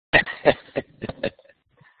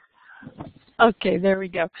Okay, there we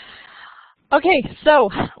go. Okay, so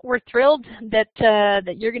we're thrilled that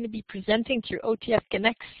that you're going to be presenting through OTF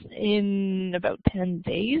Connects in about 10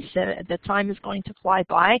 days. The time is going to fly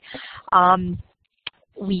by.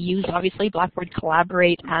 We use, obviously, Blackboard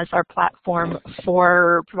Collaborate as our platform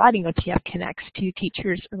for providing OTF Connects to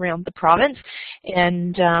teachers around the province.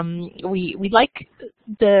 And we like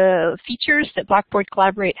the features that Blackboard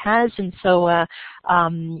Collaborate has, and so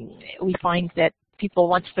we find that people,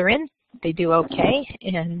 once they're in, they do okay,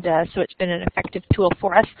 and so it's been an effective tool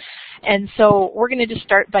for us. And so we're going to just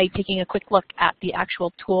start by taking a quick look at the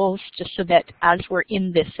actual tools, just so that as we're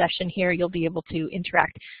in this session here, you'll be able to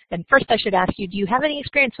interact. And first I should ask you, do you have any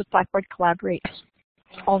experience with Blackboard Collaborate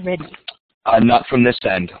already? Not from this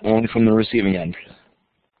end, only from the receiving end.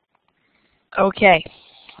 Okay.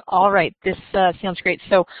 All right. This sounds great.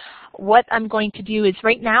 So what I'm going to do is,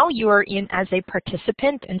 right now you are in as a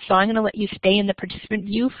participant, and so I'm going to let you stay in the participant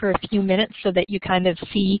view for a few minutes so that you kind of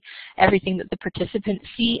see everything that the participants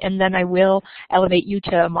see, and then I will elevate you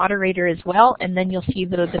to a moderator as well, and then you'll see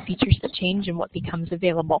the features that change and what becomes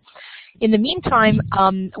available. In the meantime,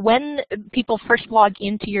 when people first log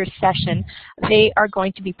into your session, they are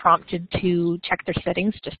going to be prompted to check their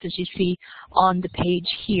settings, just as you see on the page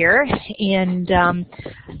here. And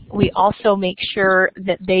we also make sure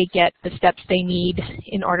that they get the steps they need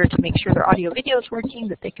in order to make sure their audio video is working,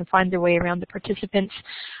 that they can find their way around the participants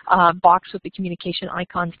box with the communication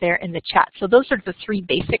icons there in the chat. So those are the three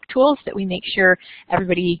basic tools that we make sure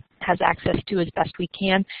everybody has access to as best we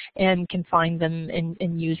can and can find them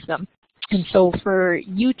and use them. And so for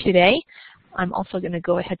you today, I'm also going to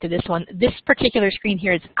go ahead to this one. This particular screen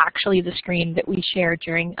here is actually the screen that we share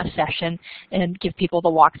during a session and give people the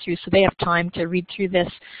walkthrough, so they have time to read through this.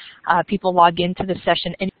 People log into the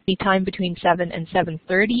session anytime between 7 and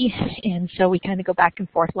 7:30, and so we kind of go back and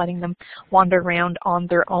forth, letting them wander around on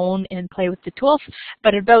their own and play with the tools.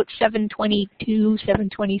 But about 7:22,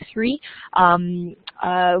 7:23,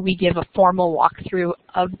 we give a formal walkthrough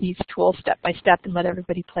of these tools step by step and let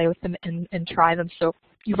everybody play with them and try them. So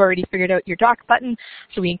you've already figured out your dock button,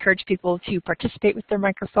 so we encourage people to participate with their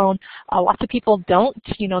microphone. Lots of people don't.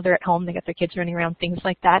 You know, they're at home, they got their kids running around, things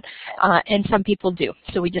like that, and some people do.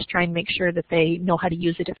 So we just try and make sure that they know how to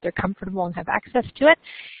use it if they're comfortable and have access to it.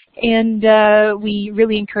 And we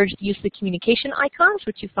really encourage the use of the communication icons,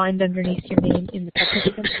 which you find underneath your name in the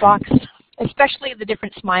participants box, especially the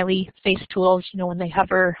different smiley face tools. You know, when they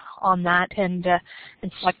hover on that and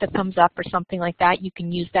select a thumbs up or something like that, you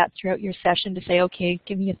can use that throughout your session to say, okay,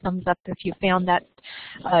 give me a thumbs up if you found that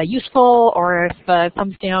useful, or if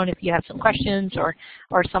thumbs down if you have some questions or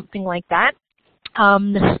something like that.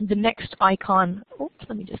 The next icon, oops,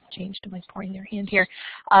 let me just change to my pointer hand here.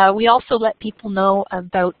 We also let people know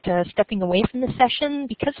about stepping away from the session.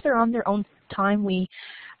 Because they're on their own time, we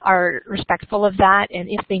are respectful of that, and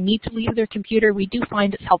if they need to leave their computer, we do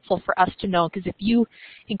find it's helpful for us to know, because if you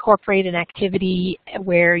incorporate an activity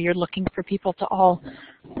where you're looking for people to all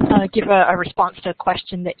give a response to a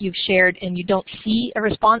question that you've shared, and you don't see a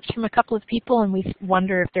response from a couple of people, and we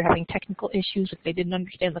wonder if they're having technical issues, if they didn't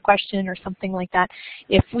understand the question or something like that,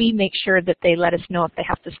 if we make sure that they let us know if they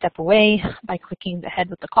have to step away by clicking the head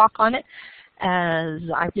with the clock on it, as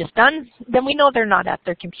I've just done, then we know they're not at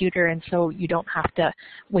their computer, and so you don't have to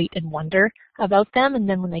wait and wonder about them. And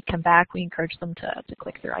then when they come back, we encourage them to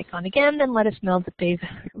click their icon again and let us know that they've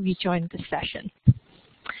rejoined the session.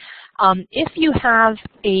 If you have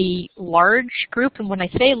a large group, and when I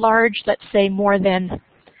say large, let's say more than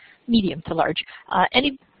medium to large,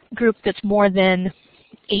 any group that's more than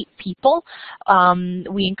 8 people,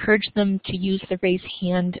 we encourage them to use the raise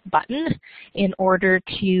hand button in order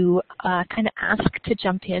to kind of ask to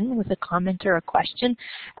jump in with a comment or a question,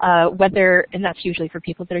 and that's usually for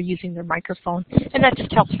people that are using their microphone, and that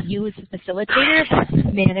just helps you as a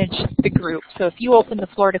facilitator manage the group. So if you open the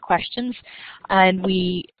floor to questions, and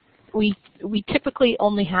we typically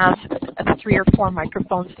only have 3 or 4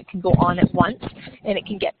 microphones that can go on at once, and it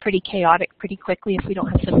can get pretty chaotic pretty quickly if we don't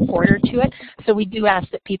have some order to it. So we do ask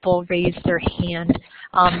that people raise their hand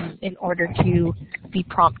in order to be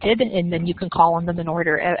prompted, and then you can call on them in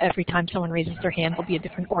order. Every time someone raises their hand, will be a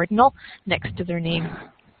different ordinal next to their name,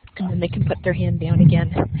 and then they can put their hand down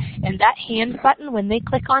again. And that hand button, when they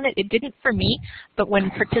click on it, it didn't for me, but when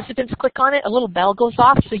participants click on it, a little bell goes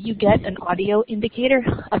off, so you get an audio indicator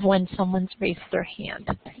of when someone's raised their hand.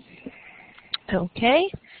 Okay.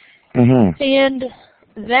 And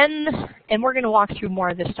then, we're going to walk through more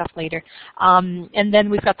of this stuff later. And then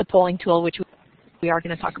we've got the polling tool, which we are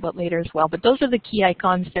going to talk about later as well. But those are the key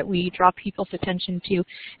icons that we draw people's attention to.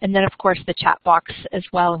 And then, of course, the chat box as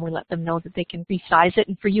well, and we let them know that they can resize it.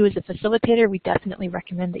 And for you as a facilitator, we definitely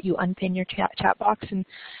recommend that you unpin your chat box and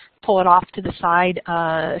pull it off to the side,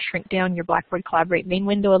 shrink down your Blackboard Collaborate main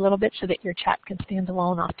window a little bit so that your chat can stand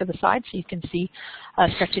alone off to the side so you can see,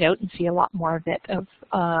 stretch it out and see a lot more of it,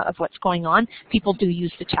 of what's going on. People do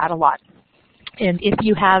use the chat a lot. And if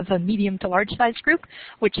you have a medium to large size group,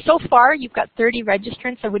 which so far you've got 30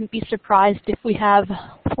 registrants, I wouldn't be surprised if we have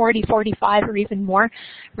 40, 45, or even more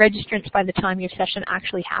registrants by the time your session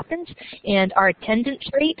actually happens. And our attendance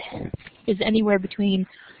rate is anywhere between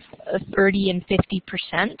 30 and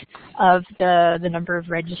 50% of the number of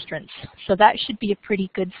registrants. So that should be a pretty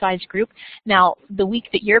good size group. Now, the week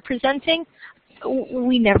that you're presenting,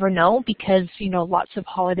 we never know because, you know, lots of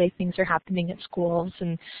holiday things are happening at schools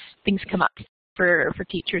and things come up for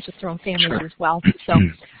teachers with their own families as well. So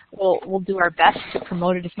we'll do our best to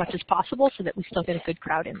promote it as much as possible so that we still get a good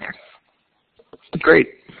crowd in there. Great.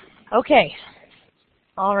 Okay.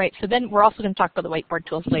 All right, so then we're also going to talk about the whiteboard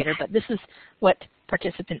tools later, but this is what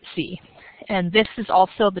participants see. And this is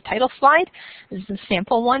also the title slide. This is a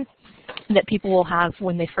sample one that people will have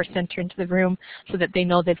when they first enter into the room so that they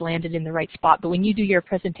know they've landed in the right spot. But when you do your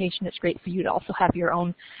presentation, it's great for you to also have your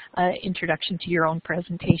own introduction to your own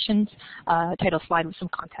presentations, title slide with some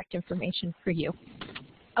contact information for you.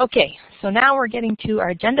 Okay, so now we're getting to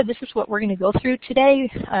our agenda. This is what we're going to go through today.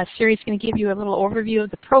 Siri's going to give you a little overview of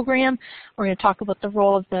the program. We're going to talk about the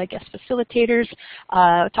role of the guest facilitators,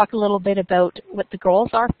 talk a little bit about what the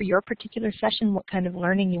goals are for your particular session, what kind of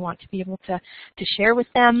learning you want to be able to share with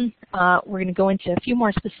them. We're going to go into a few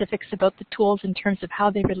more specifics about the tools in terms of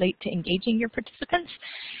how they relate to engaging your participants,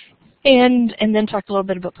 and then talk a little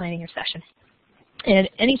bit about planning your session. And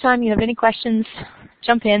anytime you have any questions,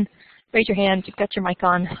 jump in. Raise your hand, you've got your mic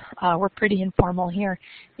on. We're pretty informal here,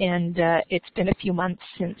 and it's been a few months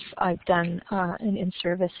since I've done an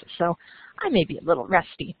in-service, so I may be a little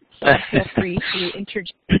rusty. So feel free to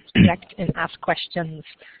interject and ask questions.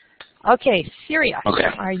 Okay, Syria,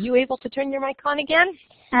 are you able to turn your mic on again?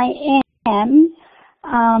 I am,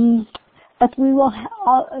 but we will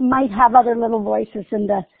might have other little voices in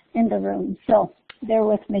the room, so bear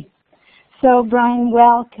with me. So, Brian,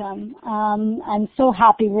 welcome. I'm so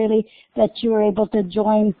happy, really, that you were able to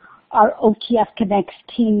join our OTF Connects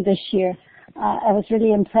team this year. I was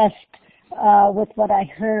really impressed with what I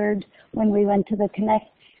heard when we went to the Connect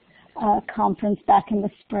conference back in the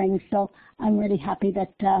spring. So I'm really happy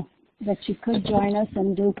that you could join us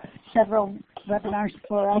and do several webinars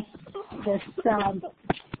for us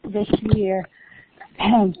this year.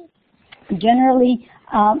 Generally,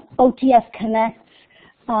 OTF Connect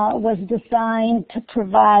was designed to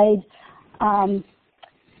provide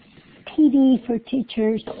PD for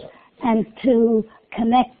teachers and to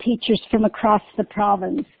connect teachers from across the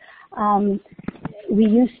province. We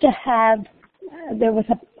used to have, there was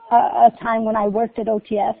a time when I worked at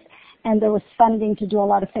OTS and there was funding to do a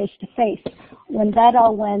lot of face-to-face. When that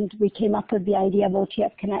all went, we came up with the idea of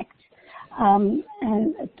OTF Connect and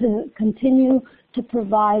to continue to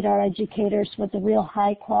provide our educators with a real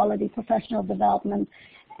high-quality professional development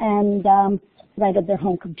and right at their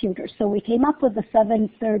home computer. So we came up with the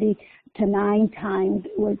 7:30 to 9 time,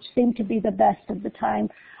 which seemed to be the best of the time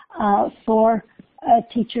for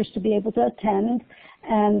teachers to be able to attend.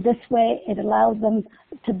 And this way, it allowed them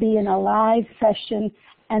to be in a live session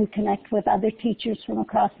and connect with other teachers from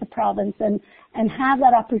across the province and have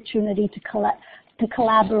that opportunity to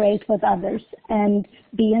collaborate with others and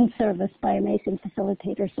be in service by amazing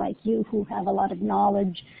facilitators like you who have a lot of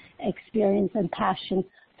knowledge, experience, and passion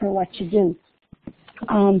for what you do.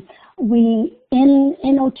 We,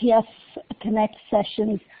 in OTS Connect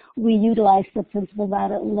sessions, we utilize the principle of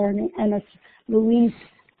adult learning, and as Louise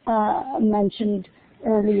mentioned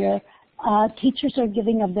earlier, teachers are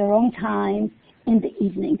giving of their own time in the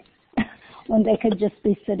evening when they could just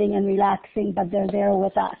be sitting and relaxing, but they're there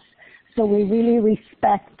with us. So we really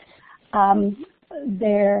respect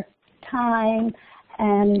their time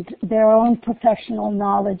and their own professional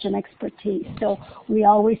knowledge and expertise. So we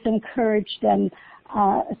always encourage them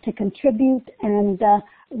to contribute and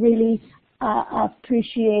really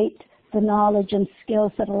appreciate the knowledge and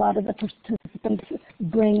skills that a lot of the participants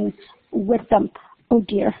bring with them. Oh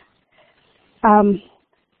dear.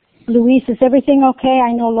 Louise, is everything okay?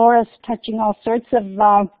 I know Laura's touching all sorts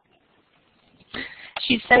of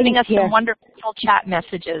she's sending us some wonderful chat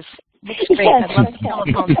messages. Looks great. Yes. I'd love to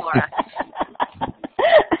telephone Laura.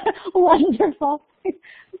 Wonderful.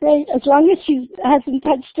 Great. As long as she hasn't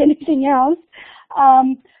touched anything else.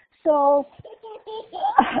 So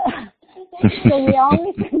we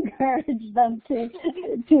always encourage encourage them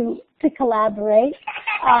to collaborate.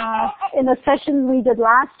 In the session we did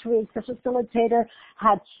last week, the facilitator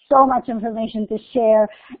had so much information to share,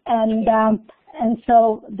 and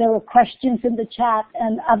so there were questions in the chat,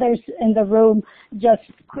 and others in the room just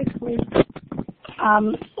quickly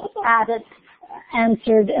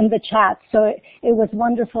answered in the chat. So it was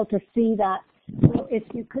wonderful to see that. So if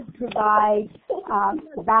you could provide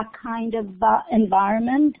that kind of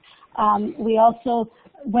environment, we also,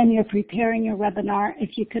 when you're preparing your webinar,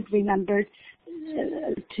 if you could remember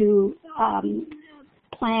to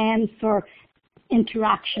plan for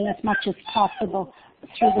interaction as much as possible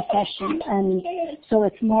through the session, and so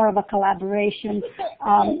it's more of a collaboration,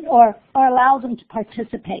 or allow them to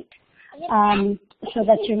participate, so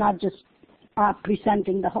that you're not just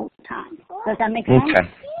presenting the whole time. Does that make sense?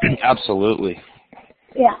 Okay, absolutely.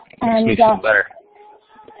 Yeah, and makes me feel better.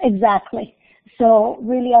 Exactly. So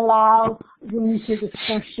really allow room for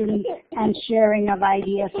discussion and sharing of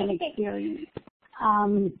ideas and experience.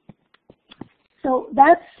 So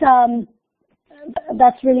that's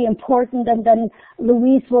really important, and then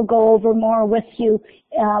Louise will go over more with you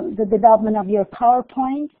the development of your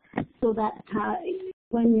PowerPoint, so that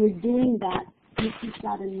when you're doing that, you keep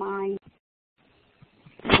that in mind.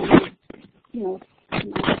 You know,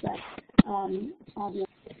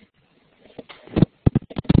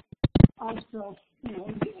 also,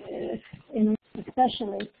 you know,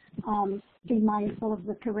 especially be mindful of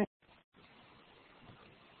the curriculum.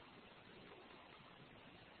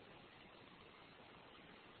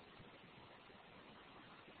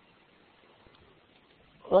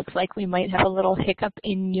 Looks like we might have a little hiccup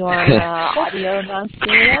in your audio now,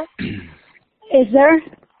 Celia. Is there?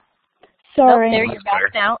 Sorry. Oh, there, you're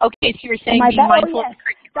back now. Okay, so you were saying be mindful mindful. Oh, yes.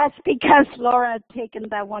 That's because Laura had taken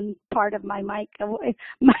that one part of my mic away,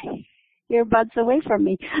 my earbuds away from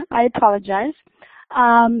me. I apologize.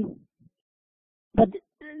 But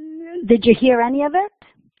did you hear any of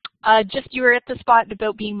it? Just you were at the spot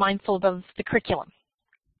about being mindful of the curriculum.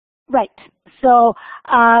 Right. So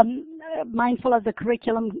mindful of the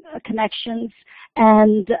curriculum connections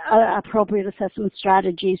and appropriate assessment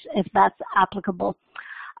strategies if that's applicable.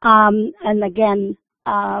 And again,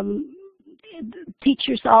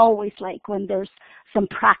 teachers always like when there's some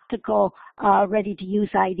practical, ready-to-use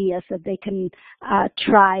ideas that they can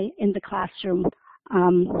try in the classroom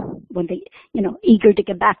when they, you know, eager to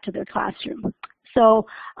get back to their classroom. So,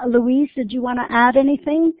 Louise, did you want to add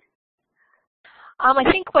anything? I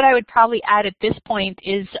think what I would probably add at this point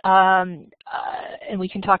is, and we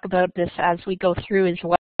can talk about this as we go through as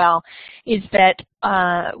well, is that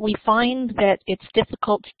we find that it's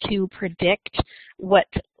difficult to predict what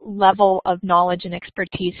level of knowledge and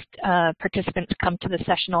expertise participants come to the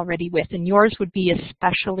session already with, and yours would be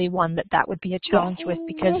especially one that would be a challenge with,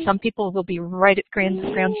 because some people will be right at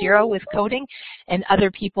ground zero with coding, and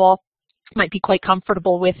other people might be quite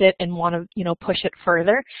comfortable with it and want to, you know, push it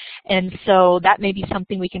further. And so that may be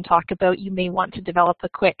something we can talk about. You may want to develop a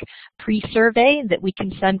quick pre-survey that we can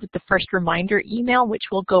send with the first reminder email, which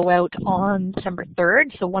will go out on December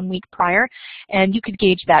 3rd, so 1 week prior. And you could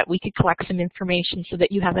gauge that. We could collect some information so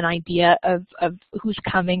that you have an idea of who's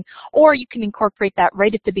coming, or you can incorporate that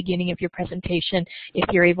right at the beginning of your presentation if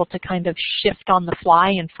you're able to kind of shift on the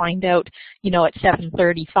fly and find out, you know, at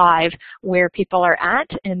 7:35 where people are at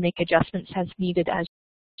and make adjustments as needed as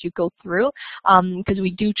you go through, because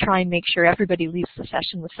we do try and make sure everybody leaves the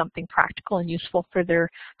session with something practical and useful for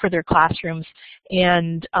their classrooms.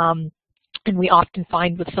 And we often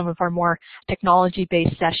find with some of our more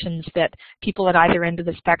technology-based sessions that people at either end of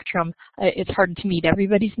the spectrum, it's hard to meet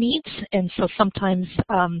everybody's needs, and so sometimes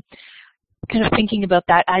kind of thinking about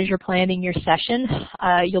that as you're planning your session,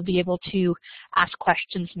 you'll be able to ask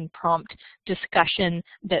questions and prompt discussion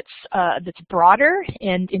that's broader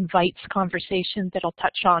and invites conversation that'll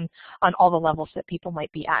touch on all the levels that people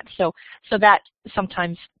might be at. So that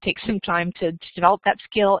sometimes takes some time to develop that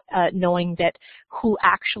skill, knowing that who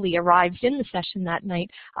actually arrives in the session that night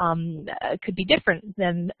could be different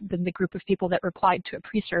than the group of people that replied to a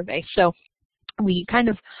pre-survey. So we kind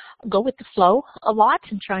of go with the flow a lot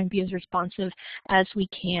and try and be as responsive as we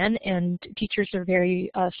can, and teachers are very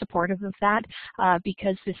supportive of that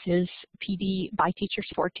because this is PD by teachers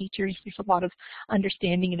for teachers. There's a lot of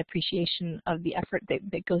understanding and appreciation of the effort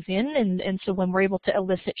that goes in, and so when we're able to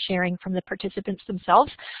elicit sharing from the participants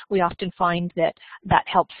themselves, we often find that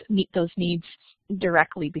helps meet those needs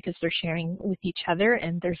directly because they're sharing with each other,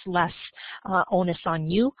 and there's less onus on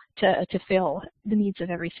you to fill the needs of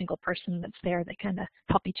every single person that's there. They kind of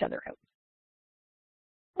help each other out.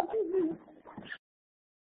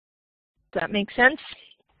 Does that make sense?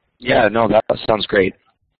 Yeah, no, that sounds great.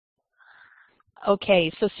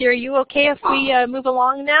 Okay, so Siri, you okay if we move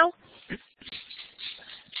along now?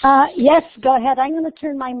 Yes, go ahead. I'm going to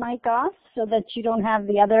turn my mic off so that you don't have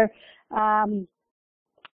the other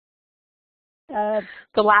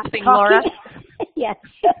the laughing Laura. Yes.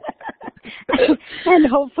 And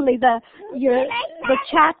hopefully the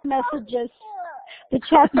chat messages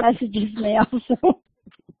may also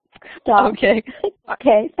stop. Okay.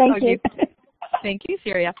 Okay, thank you. Thank you,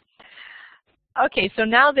 Syria. Okay, so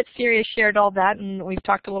now that Syria shared all that and we've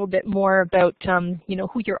talked a little bit more about you know,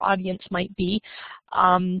 who your audience might be,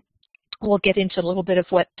 we'll get into a little bit of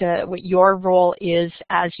what your role is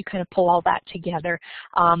as you kind of pull all that together.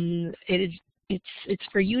 It's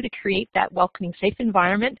for you to create that welcoming, safe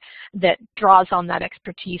environment that draws on that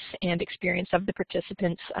expertise and experience of the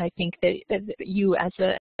participants. I think that you, as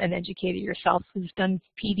an educator yourself who's done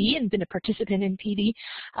PD and been a participant in PD,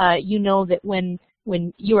 you know that when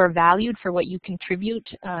you are valued for what you contribute,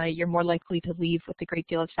 you're more likely to leave with a great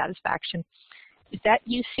deal of satisfaction. Is that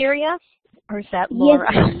you, Syria? Or is that Laura?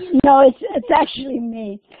 Yes, no, it's actually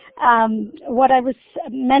me. What I was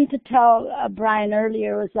meant to tell Brian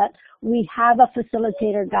earlier was that we have a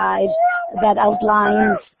facilitator guide that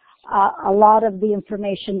outlines a lot of the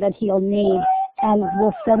information that he'll need, and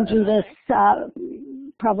we'll send you this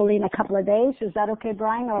probably in a couple of days. Is that okay,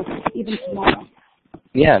 Brian, or even tomorrow?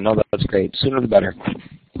 Yeah, no, that's great. Sooner the better.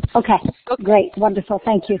 Okay, great, wonderful,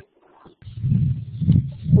 thank you.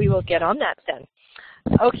 We will get on that then.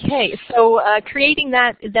 Okay, so creating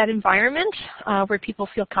that environment where people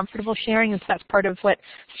feel comfortable sharing, and so that's part of what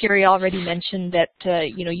Siri already mentioned, that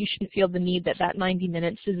you know, you shouldn't feel the need that 90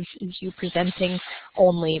 minutes is you presenting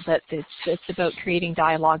only, but it's about creating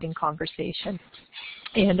dialogue and conversation.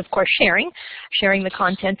 And of course, sharing the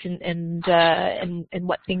content and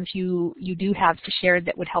what things you do have to share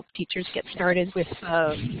that would help teachers get started with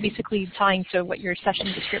basically tying to what your session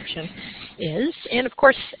description is. And of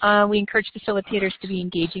course, we encourage facilitators to be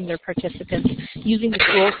engaging their participants using the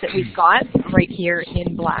tools that we've got right here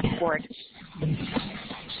in Blackboard.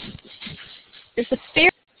 There's a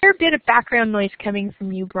fair bit of background noise coming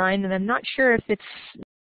from you, Brian, and I'm not sure if it's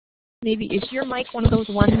maybe, is your mic one of those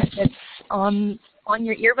ones that's on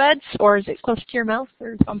your earbuds, or is it close to your mouth,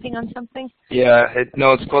 or bumping on something? Yeah,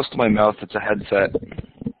 no, it's close to my mouth. It's a headset.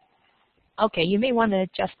 Okay, you may want to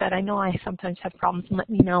adjust that. I know I sometimes have problems, and let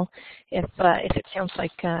me know if it sounds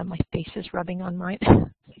like my face is rubbing on mine.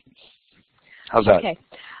 How's that? Okay,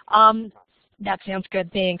 that sounds good,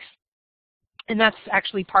 thanks. And that's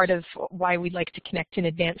actually part of why we'd like to connect in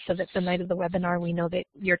advance, so that the night of the webinar we know that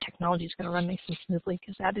your technology is going to run nice and smoothly,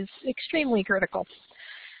 because that is extremely critical.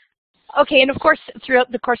 Okay, and of course,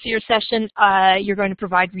 throughout the course of your session, you're going to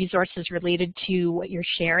provide resources related to what you're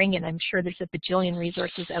sharing, and I'm sure there's a bajillion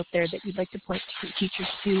resources out there that you'd like to point teachers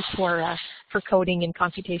to for coding and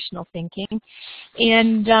computational thinking.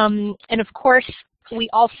 And of course, we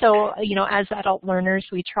also, you know, as adult learners,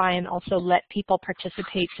 we try and also let people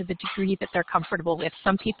participate to the degree that they're comfortable with.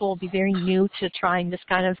 Some people will be very new to trying this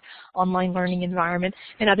kind of online learning environment,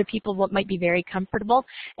 and other people might be very comfortable.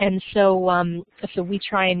 And so, so we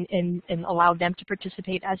try and allow them to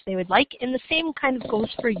participate as they would like. And the same kind of goes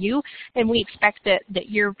for you. And we expect that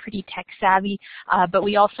you're pretty tech savvy, but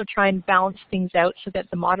we also try and balance things out so that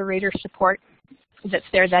the moderator support that's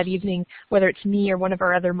there that evening, whether it's me or one of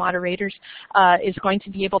our other moderators, is going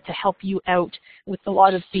to be able to help you out with a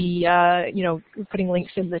lot of the, you know, putting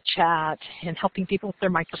links in the chat and helping people with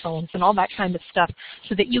their microphones and all that kind of stuff,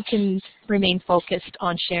 so that you can remain focused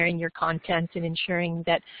on sharing your content and ensuring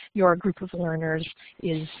that your group of learners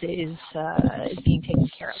is being taken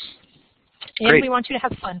care of. And Great. We want you to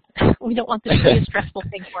have fun. We don't want this to be a stressful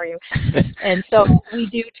thing for you. And so we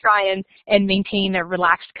do try and maintain a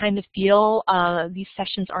relaxed kind of feel. These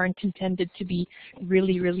sessions aren't intended to be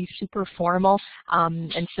really, really super formal.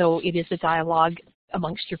 And so it is a dialogue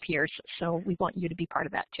amongst your peers. So we want you to be part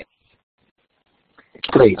of that too.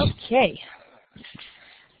 Great. Okay.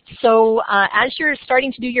 So as you're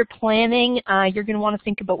starting to do your planning, you're going to want to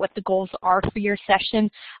think about what the goals are for your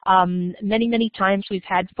session. Many times we've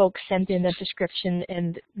had folks send in a description,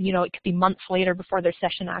 and you know, it could be months later before their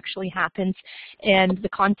session actually happens, and the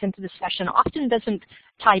content of the session often doesn't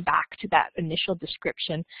tie back to that initial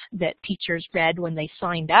description that teachers read when they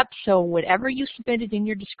signed up. So whatever you submitted in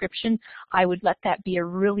your description, I would let that be a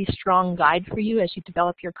really strong guide for you as you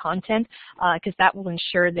develop your content, because that will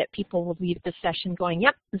ensure that people will leave the session going,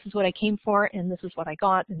 yep, this is what I came for, and this is what I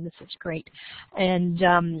got, and this is great. And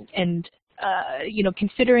you know,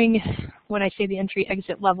 considering when I say the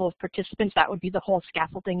entry-exit level of participants, that would be the whole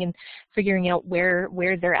scaffolding and figuring out where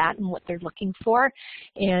they're at and what they're looking for,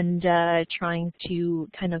 and trying to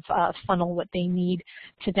kind of funnel what they need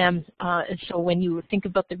to them. And so when you think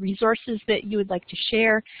about the resources that you would like to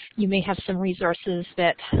share, you may have some resources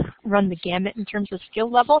that run the gamut in terms of skill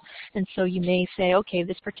level, and so you may say, okay,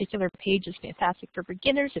 this particular page is fantastic for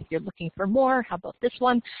beginners. If you're looking for more, how about this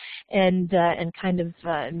one? And kind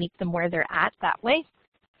of meet them where they're at that way.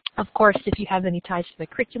 Of course, if you have any ties to the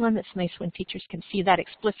curriculum, it's nice when teachers can see that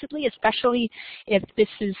explicitly, especially if this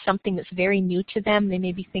is something that's very new to them. They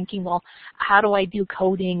may be thinking, well, how do I do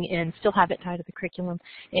coding and still have it tied to the curriculum?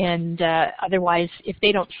 And otherwise, if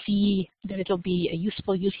they don't see that it'll be a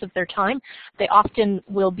useful use of their time, they often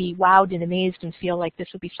will be wowed and amazed and feel like this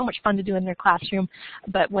would be so much fun to do in their classroom.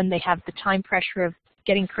 But when they have the time pressure of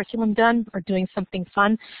getting curriculum done or doing something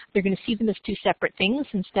fun, they're going to see them as two separate things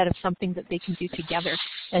instead of something that they can do together.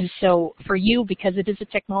 And so for you, because it is a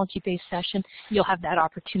technology-based session, you'll have that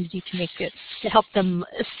opportunity to make it, to help them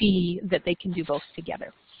see that they can do both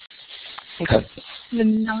together. Okay. The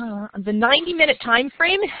 90-minute time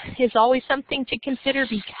frame is always something to consider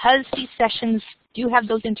because these sessions do have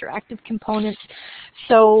those interactive components.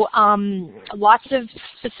 So lots of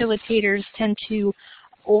facilitators tend to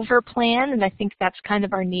over-plan, and I think that's kind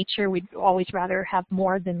of our nature. We'd always rather have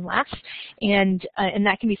more than less, and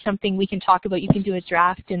that can be something we can talk about. You can do a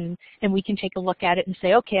draft, and we can take a look at it and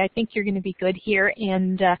say, okay, I think you're going to be good here,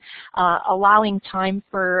 and allowing time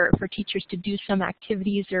for teachers to do some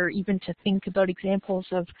activities or even to think about examples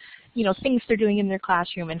of, you know, things they're doing in their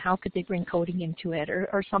classroom and how could they bring coding into it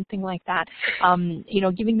or something like that. You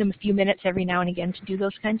know, giving them a few minutes every now and again to do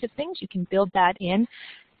those kinds of things, you can build that in,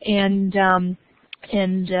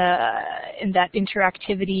 and that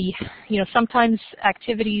interactivity, you know, sometimes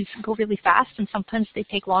activities go really fast and sometimes they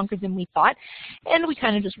take longer than we thought, and we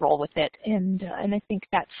kind of just roll with it. And I think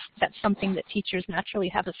that's something that teachers naturally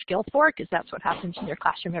have a skill for, because that's what happens in their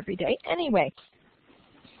classroom every day anyway.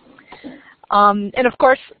 And of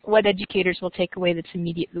course, what educators will take away that's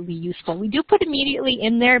immediately useful. We do put immediately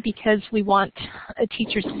in there because we want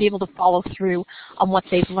teachers to be able to follow through on what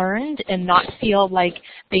they've learned and not feel like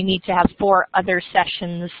they need to have 4 other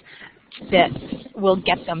sessions that will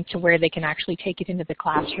get them to where they can actually take it into the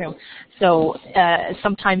classroom. So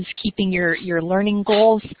sometimes keeping your learning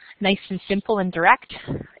goals nice and simple and direct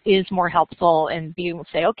is more helpful, and being able to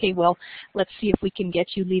say, okay, well, let's see if we can get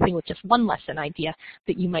you leaving with just one lesson idea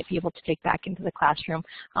that you might be able to take back into the classroom,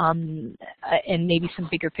 and maybe some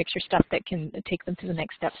bigger picture stuff that can take them to the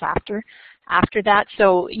next steps after that.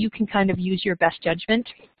 So you can kind of use your best judgment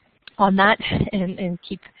on that and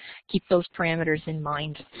keep those parameters in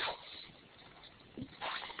mind.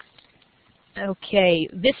 Okay,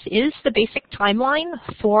 this is the basic timeline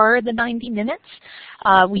for the 90 minutes.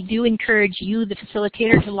 We do encourage you, the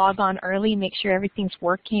facilitator, to log on early, make sure everything's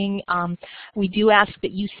working. We do ask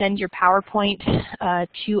that you send your PowerPoint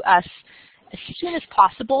to us as soon as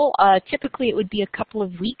possible. Typically it would be a couple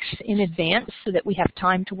of weeks in advance so that we have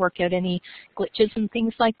time to work out any glitches and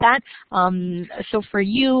things like that. So for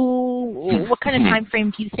you, what kind of time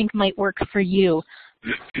frame do you think might work for you?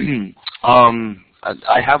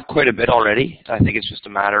 I have quite a bit already. I think it's just a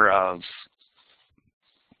matter of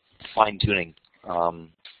fine-tuning.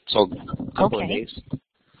 So a couple of days.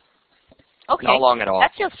 Okay. Not long at all.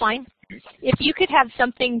 That's just fine. If you could have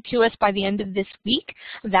something to us by the end of this week,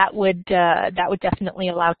 that would definitely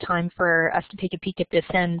allow time for us to take a peek at this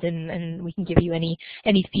end, and we can give you any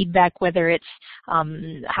feedback, whether it's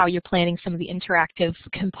how you're planning some of the interactive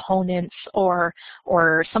components, or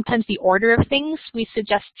sometimes the order of things. We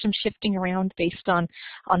suggest some shifting around based on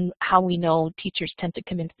how we know teachers tend to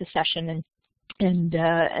come into the session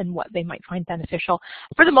and what they might find beneficial.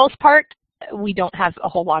 For the most part, we don't have a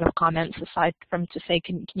whole lot of comments aside from to say,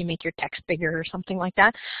 can you make your text bigger or something like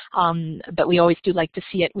that. But we always do like to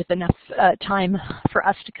see it with enough time for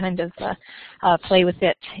us to kind of play with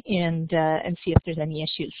it and see if there's any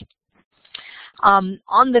issues.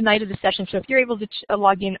 On the night of the session, so if you're able to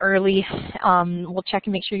log in early, we'll check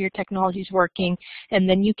and make sure your technology is working, and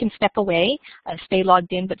then you can step away, stay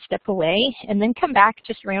logged in but step away, and then come back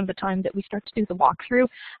just around the time that we start to do the walkthrough.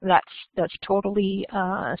 That's totally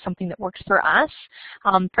something that works for us.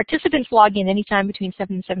 Participants log in anytime between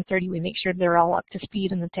 7 and 7:30. We make sure they're all up to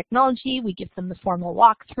speed in the technology. We give them the formal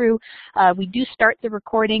walkthrough. We do start the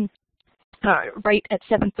recording right at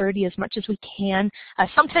 7:30 as much as we can.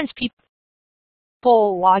 Sometimes people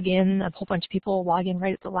log in, a whole bunch of people log in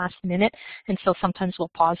right at the last minute, and so sometimes we'll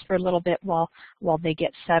pause for a little bit while they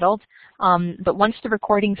get settled. But once the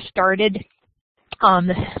recording started,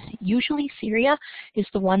 Usually Syria is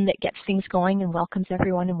the one that gets things going and welcomes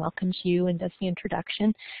everyone and welcomes you and does the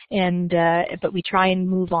introduction. And but we try and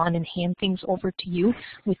move on and hand things over to you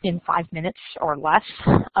within 5 minutes or less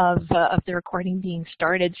of the recording being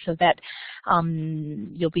started, so that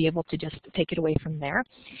you'll be able to just take it away from there.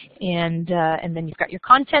 And then you've got your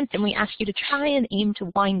content, and we ask you to try and aim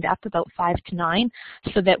to wind up about 5 to 9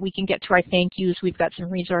 so that we can get to our thank yous. We've got some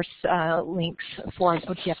resource links for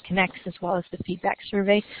OTF Connects as well as the feedback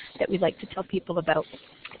survey that we'd like to tell people about.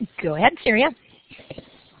 Go ahead, Syria.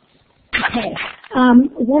 Okay.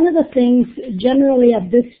 One of the things generally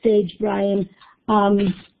at this stage, Brian,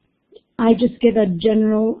 I just give a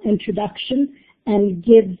general introduction and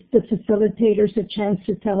give the facilitators a chance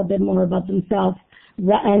to tell a bit more about themselves.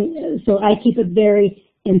 And so I keep it very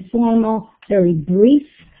informal, very brief,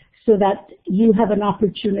 so that you have an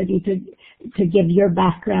opportunity to give your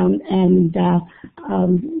background, and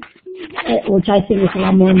which I think is a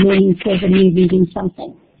lot more meaningful than me reading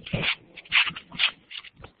something.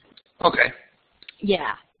 Okay.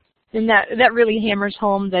 Yeah, and that really hammers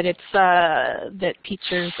home that it's that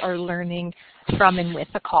teachers are learning from and with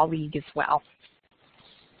a colleague as well.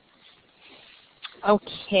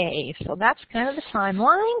 Okay, so that's kind of the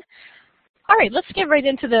timeline. All right, let's get right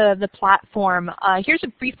into the platform. Here's a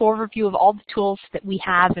brief overview of all the tools that we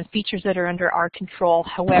have and features that are under our control.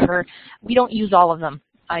 However, we don't use all of them.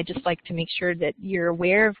 I just like to make sure that you're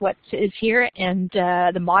aware of what is here, and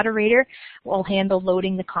the moderator will handle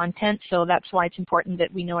loading the content, so that's why it's important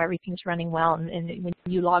that we know everything's running well, and when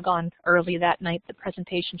you log on early that night, the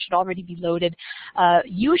presentation should already be loaded.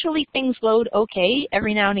 Usually things load okay.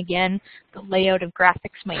 Every now and again, the layout of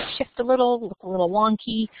graphics might shift a little, look a little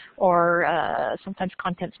wonky, or sometimes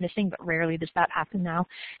content's missing, but rarely does that happen now.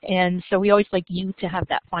 And so we always like you to have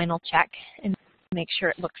that final check and make sure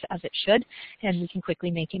it looks as it should, and we can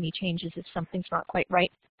quickly make any changes if something's not quite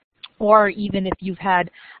right. Or even if you've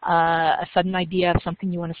had a sudden idea of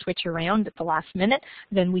something you want to switch around at the last minute,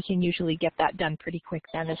 then we can usually get that done pretty quick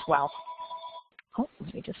then as well. Oh,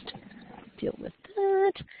 let me just deal with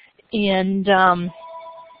that. And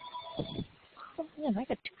oh man, I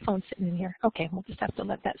got 2 phones sitting in here. Okay, we'll just have to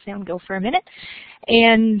let that sound go for a minute.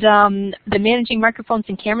 And the managing microphones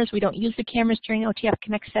and cameras, we don't use the cameras during OTF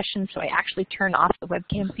Connect sessions, so I actually turn off the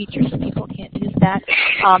webcam feature so people can't use that.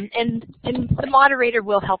 And the moderator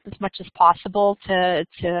will help as much as possible to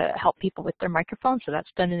help people with their microphones, so that's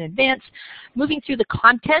done in advance. Moving through the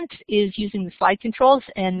content is using the slide controls,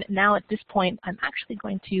 and now at this point, I'm actually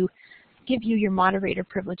going to give you your moderator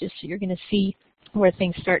privileges, so you're going to see where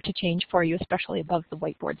things start to change for you, especially above the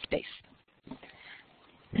whiteboard space.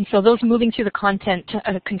 And so those moving through the content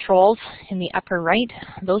controls in the upper right,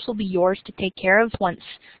 those will be yours to take care of. Once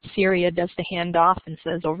Syria does the handoff and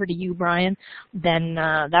says, over to you, Brian, then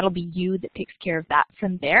that'll be you that takes care of that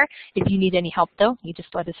from there. If you need any help, though, you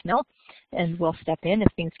just let us know, and we'll step in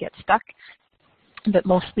if things get stuck. But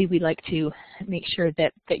mostly we like to make sure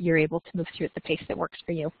that you're able to move through at the pace that works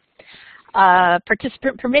for you.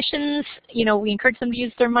 Participant permissions, we encourage them to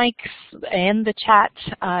use their mics and the chat.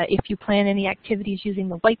 If you plan any activities using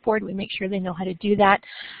the whiteboard, we make sure they know how to do that.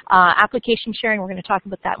 Application sharing, we're going to talk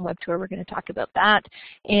about that in WebTour. We're going to talk about that.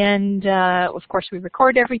 And of course, we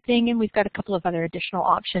record everything, and we've got a couple of other additional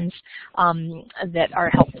options that are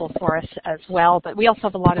helpful for us as well. But we also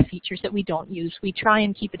have a lot of features that we don't use. We try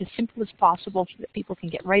and keep it as simple as possible so that people can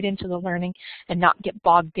get right into the learning and not get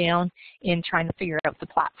bogged down in trying to figure out the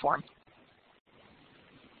platform.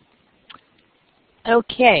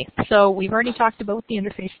 Okay, so we've already talked about what the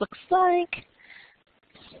interface looks like.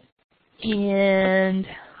 And,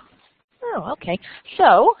 oh, okay.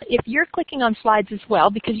 So if you're clicking on slides as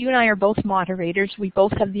well, because you and I are both moderators, we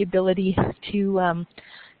both have the ability to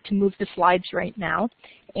move the slides right now.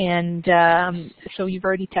 And so you've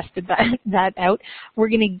already tested that out. We're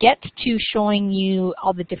going to get to showing you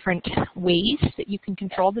all the different ways that you can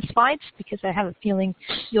control the slides, because I have a feeling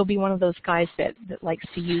you'll be one of those guys that likes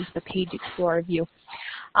to use the Page Explorer view.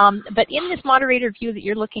 But in this moderator view that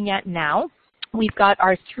you're looking at now, we've got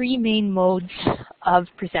our 3 main modes of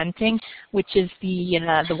presenting, which is the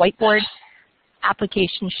whiteboard,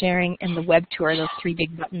 application sharing, and the web tour, those 3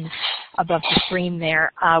 big buttons above the screen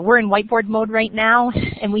there. We're in whiteboard mode right now,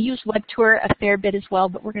 and we use web tour a fair bit as well,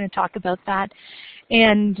 but we're going to talk about that.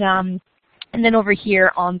 And then over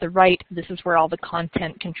here on the right, this is where all the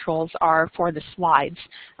content controls are for the slides.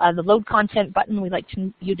 The load content button, we'd like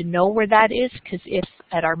you to know where that is, because if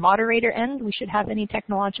at our moderator end we should have any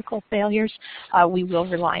technological failures, we will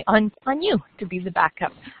rely on you to be the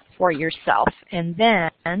backup for yourself. And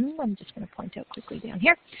then, I'm just going to point out quickly down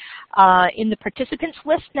here, in the participants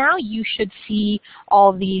list now, you should see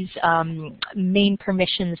all these main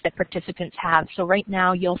permissions that participants have. So right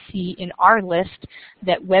now, you'll see in our list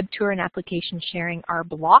that web tour and application sharing are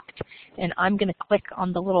blocked. And I'm going to click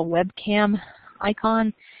on the little webcam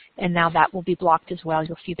icon, and now that will be blocked as well.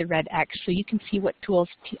 You'll see the red X. So you can see what tools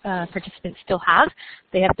participants still have.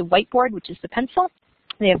 They have the whiteboard, which is the pencil.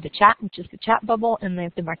 They have the chat, which is the chat bubble, and they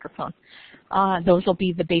have the microphone. Those will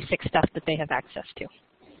be the basic stuff that they have access to.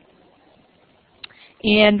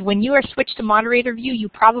 And when you are switched to moderator view, you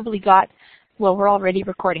probably got, well, we're already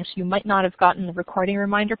recording, so you might not have gotten the recording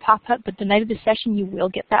reminder pop-up, but the night of the session, you will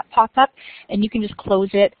get that pop-up, and you can just close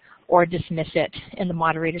it or dismiss it, and the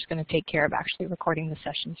moderator is going to take care of actually recording the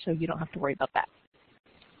session, so you don't have to worry about that.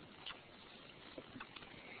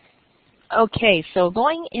 Okay, so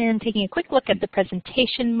going and taking a quick look at the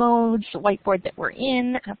presentation modes, the whiteboard that we're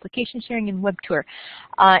in, application sharing, and web tour.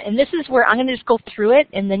 And this is where I'm going to just go through it,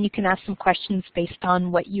 and then you can ask some questions based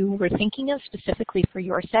on what you were thinking of specifically for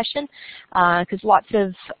your session. Because lots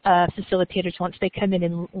of facilitators, once they come in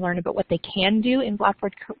and learn about what they can do in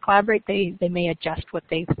Blackboard Collaborate, they may adjust what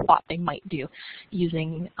they thought they might do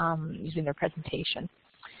using their presentation.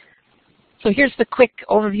 So here's the quick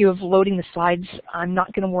overview of loading the slides. I'm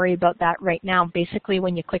not going to worry about that right now. Basically,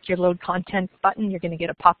 when you click your Load Content button, you're going to get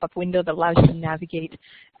a pop-up window that allows you to navigate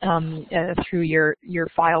through your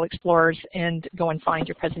file explorers and go and find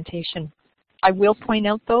your presentation. I will point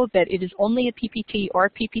out, though, that it is only a PPT or a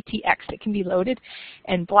PPTX that can be loaded,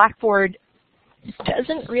 and Blackboard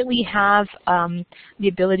doesn't really have the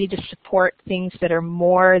ability to support things that are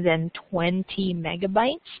more than 20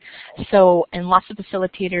 megabytes. So, and lots of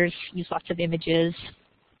facilitators use lots of images,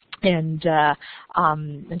 and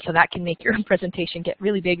so that can make your presentation get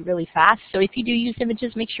really big really fast. So if you do use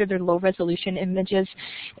images, make sure they're low resolution images,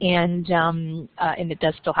 and it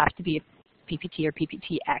does still have to be a PPT or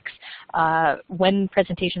PPTX. When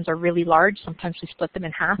presentations are really large, sometimes we split them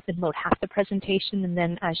in half and load half the presentation, and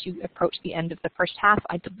then as you approach the end of the first half,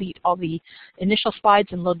 I delete all the initial slides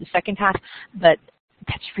and load the second half, but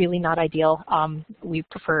that's really not ideal. We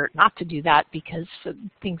prefer not to do that because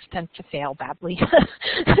things tend to fail badly.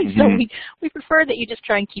 So we prefer that you just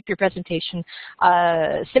try and keep your presentation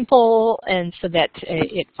simple and so that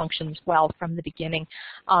it functions well from the beginning.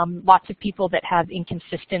 Lots of people that have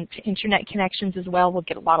inconsistent internet connections as well will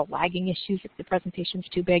get a lot of lagging issues if the presentation's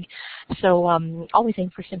too big. So always aim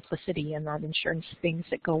for simplicity, and that ensures things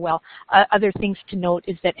that go well. Other things to note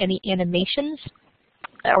is that any animations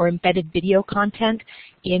or embedded video content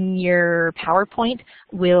in your PowerPoint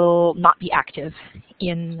will not be active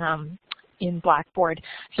in Blackboard.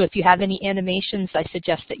 So if you have any animations, I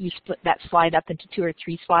suggest that you split that slide up into 2 or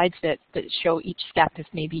 3 slides that show each step. If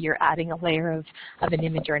maybe you're adding a layer of an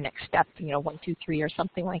image or a next step, 1, 2, 3 or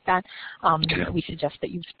something like that, we suggest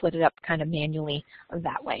that you split it up kind of manually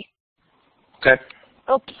that way. Okay.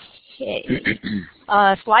 Okay.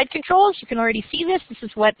 Slide controls, you can already see this. This is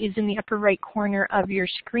what is in the upper right corner of your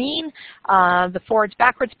screen. The forwards,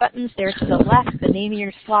 backwards buttons there to the left, the name of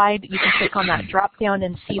your slide. You can click on that drop down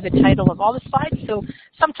and see the title of all the slides. So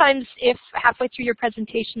sometimes if halfway through your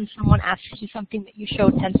presentation someone asks you something that you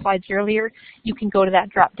showed 10 slides earlier, you can go to that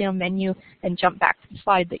drop down menu and jump back to the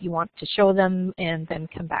slide that you want to show them and then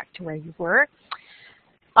come back to where you were.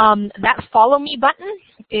 That follow me button,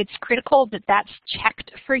 it's critical that that's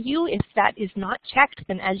checked for you. If that is not checked,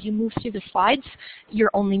 then as you move through the slides,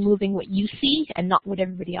 you're only moving what you see and not what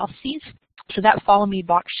everybody else sees. So that follow me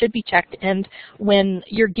box should be checked, and when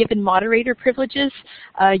you're given moderator privileges,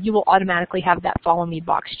 you will automatically have that follow me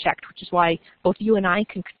box checked, which is why both you and I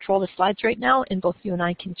can control the slides right now, and both you and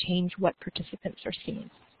I can change what participants are seeing.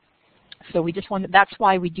 So we just wanted, that's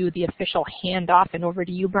why we do the official handoff and over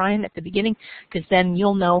to you, Brian, at the beginning, because then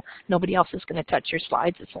you'll know nobody else is going to touch your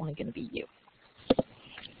slides. It's only going to be you.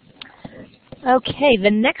 Okay,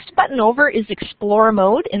 the next button over is Explore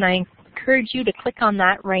Mode, and I encourage you to click on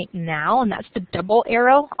that right now, and that's the double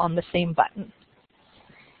arrow on the same button.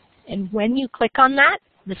 And when you click on that,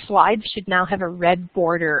 the slides should now have a red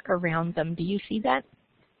border around them. Do you see that?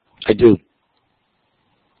 I do.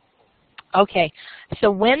 Okay, so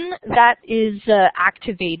when that is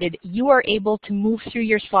activated, you are able to move through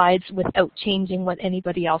your slides without changing what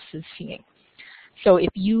anybody else is seeing. So if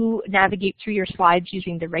you navigate through your slides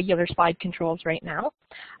using the regular slide controls right now,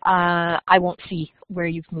 I won't see where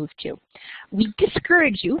you've moved to. We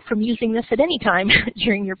discourage you from using this at any time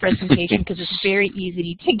during your presentation because it's very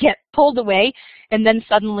easy to get pulled away, and then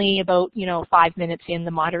suddenly about 5 minutes in,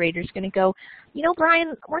 the moderator's going to go,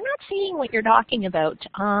 Brian, we're not seeing what you're talking about.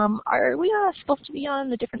 Are we supposed to be on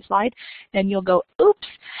the different slide? And you'll go, oops.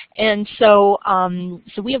 And so,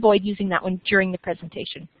 so we avoid using that one during the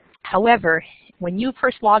presentation. However, when you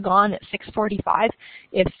first log on at 6:45,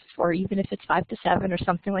 or even if it's 5 to 7 or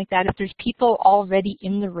something like that, if there's people already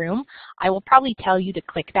in the room, I will probably tell you to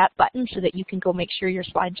click that button so that you can go make sure your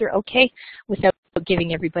slides are okay without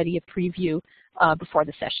giving everybody a preview before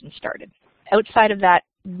the session started. Outside of that,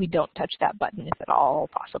 we don't touch that button if at all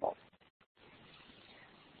possible.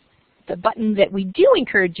 The button that we do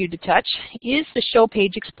encourage you to touch is the Show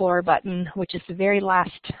Page Explorer button, which is the very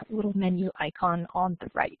last little menu icon on the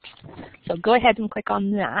right. So go ahead and click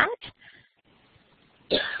on that.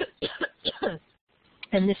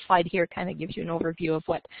 And this slide here kind of gives you an overview of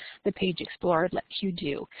what the Page Explorer lets you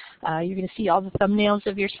do. You're going to see all the thumbnails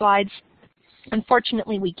of your slides.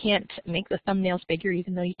 Unfortunately, we can't make the thumbnails bigger,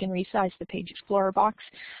 even though you can resize the Page Explorer box.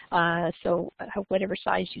 So whatever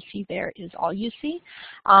size you see there is all you see.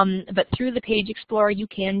 But through the Page Explorer, you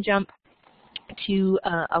can jump to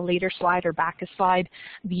a later slide or back a slide.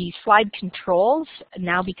 The slide controls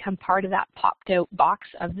now become part of that popped out box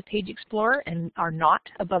of the Page Explorer and are not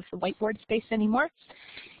above the whiteboard space anymore.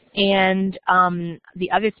 And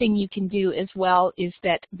the other thing you can do as well is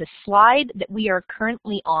that the slide that we are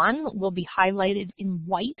currently on will be highlighted in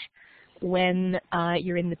white when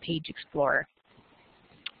you're in the Page Explorer.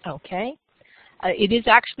 Okay. It is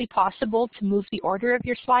actually possible to move the order of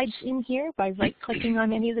your slides in here by right-clicking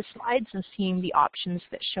on any of the slides and seeing the options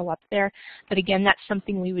that show up there. But again, that's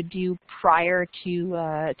something we would do prior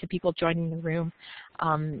to people joining the room,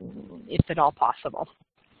 if at all possible.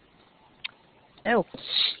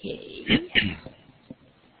 Okay.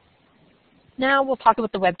 Now we'll talk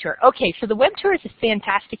about the web tour. Okay, so the web tour is a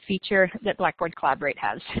fantastic feature that Blackboard Collaborate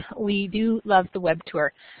has. We do love the web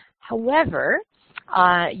tour. However,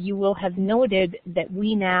 you will have noted that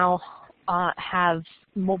we now have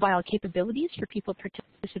mobile capabilities for people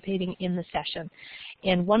participating in the session.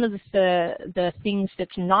 And one of the things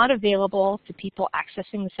that's not available to people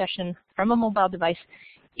accessing the session from a mobile device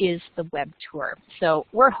is the web tour. So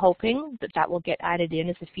we're hoping that that will get added in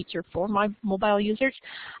as a feature for my mobile users.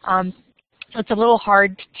 It's a little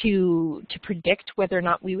hard to predict whether or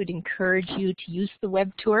not we would encourage you to use the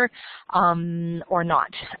web tour or not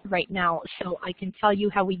right now. So I can tell you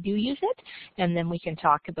how we do use it, and then we can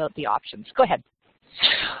talk about the options. Go ahead.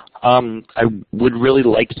 I would really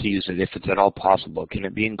like to use it if it's at all possible. Can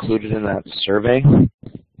it be included in that survey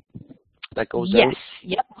that goes out? Yes,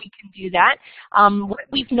 yep, we can do that. What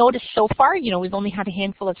we've noticed so far, we've only had a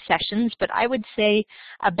handful of sessions, but I would say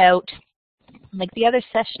about, like the other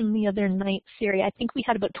session the other night, Siri, I think we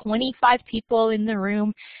had about 25 people in the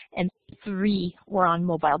room and 3 were on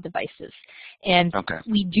mobile devices. And okay,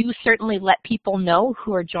 we do certainly let people know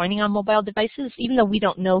who are joining on mobile devices, even though we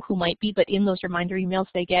don't know who might be, but in those reminder emails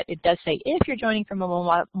they get, it does say, if you're joining from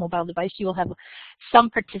a mobile device, you will have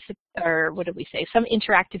some some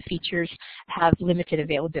interactive features have limited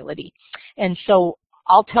availability. And so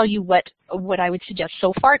I'll tell you what I would suggest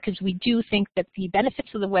so far, because we do think that the benefits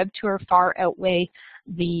of the web tour far outweigh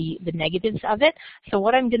the negatives of it. So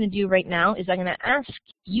what I'm going to do right now is I'm going to ask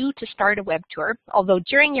you to start a web tour, although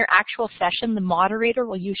during your actual session, the moderator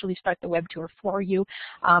will usually start the web tour for you,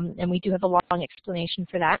 and we do have a long explanation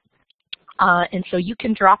for that. And so you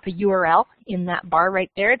can drop a URL in that bar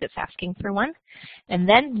right there that's asking for one, and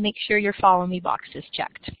then make sure your follow me box is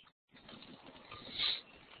checked.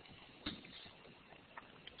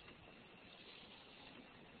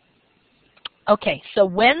 Okay, so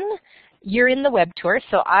when you're in the web tour,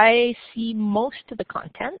 so I see most of the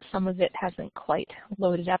content. Some of it hasn't quite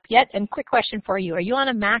loaded up yet. And quick question for you, are you on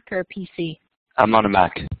a Mac or a PC? I'm on a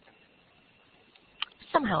Mac.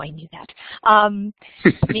 Somehow I knew that.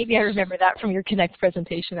 Maybe I remember that from your Connect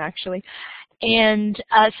presentation, actually. And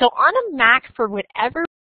so on a Mac, for whatever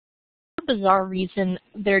bizarre reason,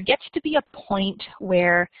 there gets to be a point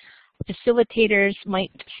where facilitators might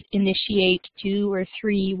initiate 2 or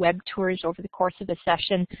 3 web tours over the course of a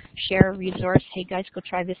session, share a resource, hey guys, go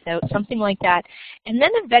try this out, something like that. And then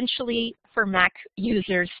eventually for Mac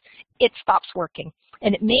users, it stops working.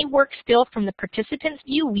 And it may work still from the participant's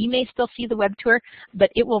view. We may still see the web tour, but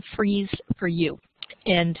it will freeze for you.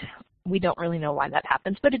 And we don't really know why that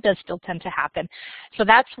happens, but it does still tend to happen. So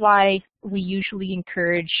that's why we usually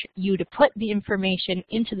encourage you to put the information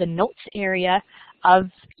into the notes area of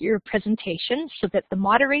your presentation so that the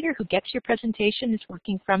moderator who gets your presentation, is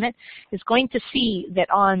working from it, is going to see that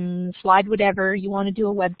on slide whatever you want to do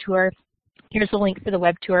a web tour. Here's the link for the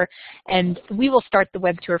web tour, and we will start the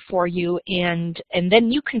web tour for you, and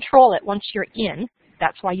then you control it once you're in.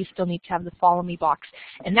 That's why you still need to have the follow me box.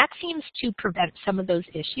 And that seems to prevent some of those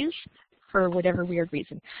issues for whatever weird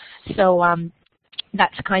reason. So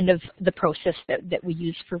that's kind of the process that we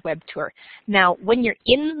use for web tour. Now, when you're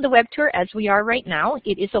in the web tour, as we are right now,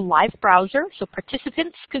 it is a live browser, so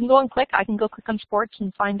participants can go and click. I can go click on sports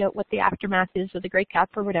and find out what the aftermath is of the Grey Cup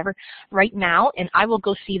or whatever right now, and I will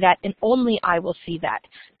go see that, and only I will see that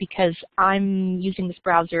because I'm using this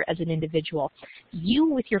browser as an individual. You,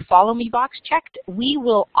 with your follow me box checked, we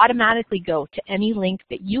will automatically go to any link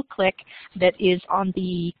that you click that is on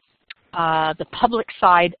the public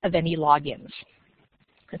side of any logins,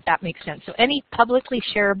 if that makes sense. So any publicly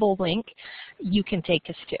shareable link you can take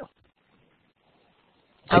us to.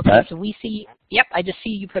 Okay, so we see, yep, I just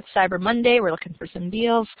see you put Cyber Monday, we're looking for some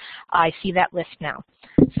deals. I see that list now.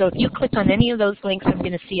 So if you click on any of those links, I'm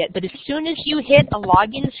going to see it. But as soon as you hit a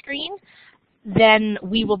login screen, then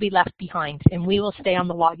we will be left behind, and we will stay on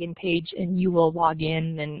the login page, and you will log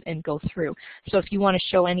in and go through. So if you want to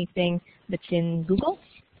show anything that's in Google,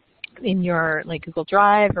 in your like Google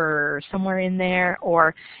Drive or somewhere in there,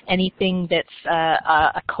 or anything that's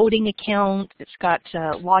a coding account that's got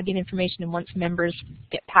login information, and once members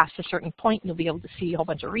get past a certain point, you'll be able to see a whole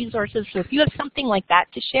bunch of resources. So if you have something like that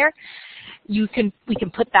to share, we can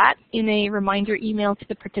put that in a reminder email to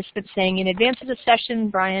the participants saying, in advance of the session,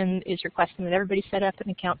 Brian is requesting that everybody set up an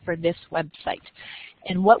account for this website.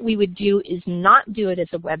 And what we would do is not do it as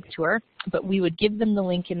a web tour, but we would give them the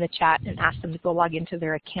link in the chat and ask them to go log into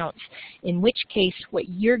their accounts. In which case, what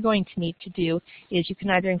you're going to need to do is you can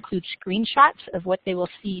either include screenshots of what they will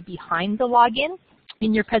see behind the login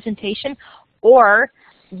in your presentation, or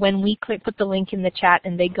when we put the link in the chat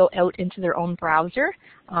and they go out into their own browser,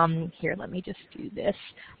 here, let me just do this.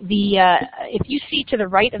 If you see to the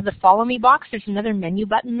right of the follow me box, there's another menu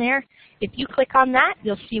button there. If you click on that,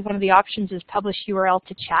 you'll see one of the options is publish URL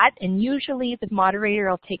to chat, and usually the moderator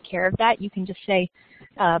will take care of that. You can just say,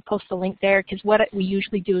 post a link there, because what we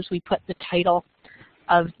usually do is we put the title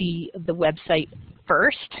of the website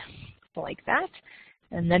first, like that,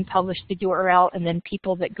 and then publish the URL, and then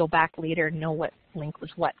people that go back later know what link was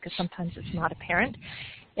what, because sometimes it's not apparent.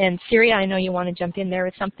 And Syria, I know you want to jump in there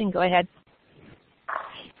with something. Go ahead.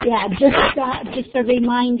 Yeah, just a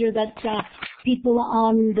reminder that people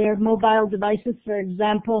on their mobile devices, for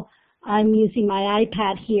example, I'm using my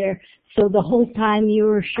iPad here, so the whole time you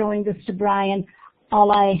were showing this to Brian,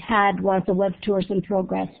 all I had was the web tours in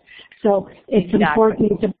progress. So it's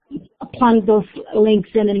important to plug those links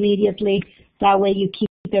in immediately. That way you keep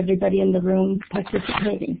everybody in the room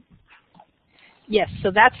participating. Yes,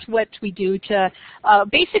 so that's what we do to,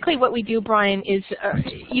 basically what we do, Brian, is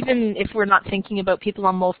even if we're not thinking about people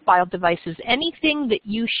on mobile devices, anything that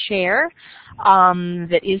you share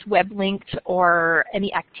that is web linked or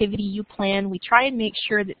any activity you plan, we try and make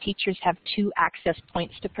sure that teachers have 2 access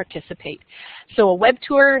points to participate. So a web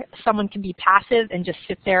tour, someone can be passive and just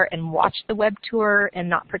sit there and watch the web tour and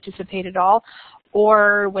not participate at all.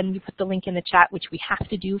 Or when you put the link in the chat, which we have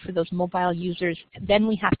to do for those mobile users, then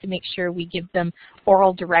we have to make sure we give them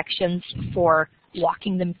oral directions for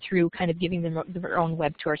walking them through, kind of giving them their own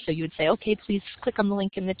web tour. So you would say, okay, please click on the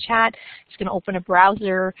link in the chat. It's going to open a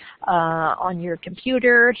browser on your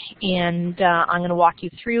computer, and I'm going to walk you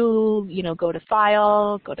through, go to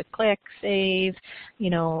File, go to Click, Save,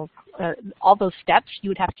 all those steps. You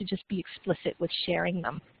would have to just be explicit with sharing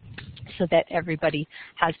them, so that everybody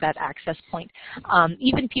has that access point.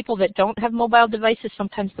 Even people that don't have mobile devices,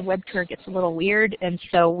 sometimes the web tour gets a little weird, and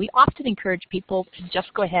so we often encourage people to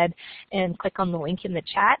just go ahead and click on the link in the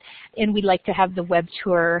chat, and we like to have the web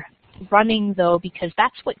tour running, though, because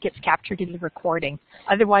that's what gets captured in the recording.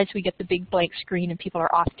 Otherwise, we get the big blank screen and people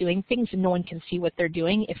are off doing things and no one can see what they're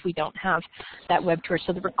doing if we don't have that web tour.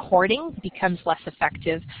 So the recording becomes less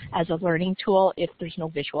effective as a learning tool if there's no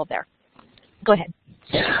visual there. Go ahead.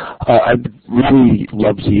 I'd really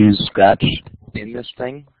love to use Scratch in this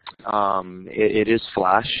thing. It is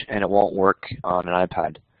Flash, and it won't work on an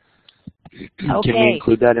iPad. Okay. Can we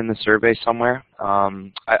include that in the survey somewhere?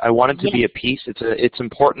 I want it to be a piece. It's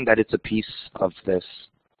important that it's a piece of this.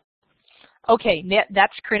 Okay,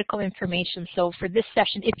 that's critical information. So for this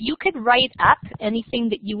session, if you could write up anything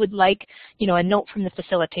that you would like, you know, a note from the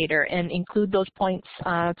facilitator and include those points,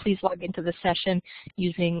 please log into the session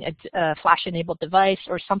using a flash-enabled device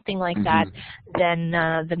or something like that, then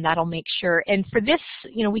that'll make sure. And for this,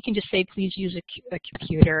 you know, we can just say please use a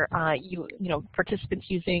computer. You know, participants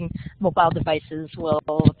using mobile devices will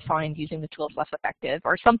find using the tools less effective,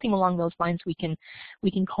 or something along those lines. We can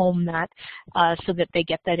comb that so that they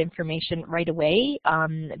get that information right away,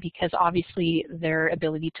 because obviously their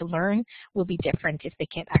ability to learn will be different if they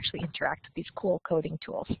can't actually interact with these cool coding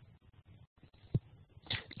tools.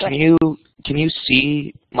 Can you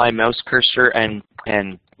see my mouse cursor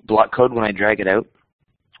and block code when I drag it out?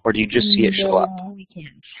 Or do you just see it show up? No, we can't.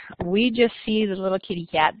 We just see the little kitty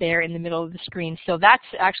cat there in the middle of the screen. So that's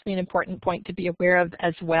actually an important point to be aware of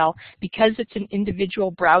as well. Because it's an individual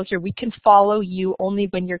browser, we can follow you only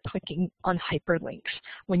when you're clicking on hyperlinks.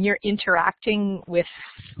 When you're interacting with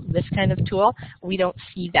this kind of tool, we don't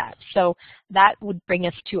see that. So that would bring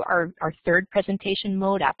us to our third presentation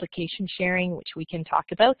mode, application sharing, which we can talk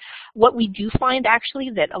about. What we do find actually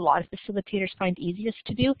that a lot of facilitators find easiest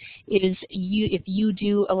to do is if you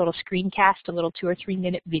do a little screencast, a little 2 or 3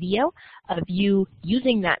 minute video of you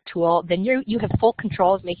using that tool, then you have full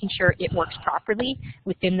control of making sure it works properly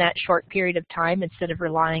within that short period of time instead of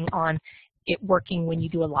relying on it working when you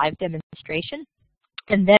do a live demonstration.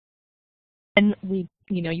 And then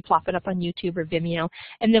you plop it up on YouTube or Vimeo,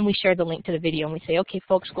 and then we share the link to the video and we say, okay,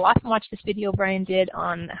 folks, go off and watch this video Brian did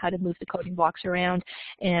on how to move the coding blocks around,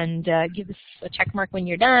 and give us a check mark when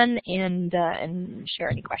you're done, and share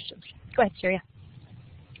any questions. Go ahead, Syria.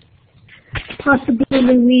 Possibly,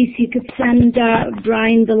 Louise, you could send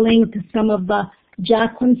Brian the link to some of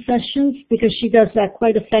Jacqueline's sessions, because she does that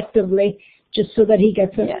quite effectively, just so that he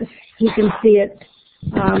gets he can see it,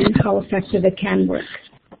 how effective it can work.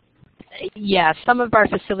 Yeah, some of our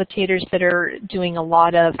facilitators that are doing a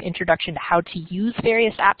lot of introduction to how to use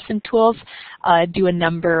various apps and tools do a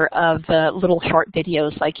number of little short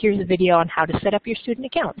videos, like here's a video on how to set up your student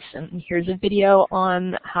accounts, and here's a video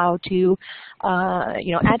on how to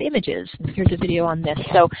add images, and here's a video on this.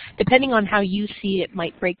 So depending on how you see it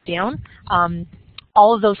might break down,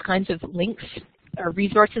 all of those kinds of links or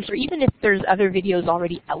resources, or even if there's other videos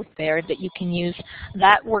already out there that you can use,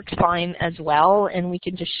 that works fine as well, and we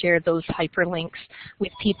can just share those hyperlinks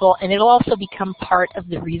with people, and it'll also become part of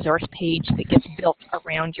the resource page that gets built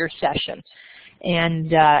around your session.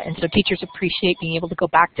 And so teachers appreciate being able to go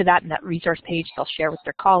back to that, and that resource page they'll share with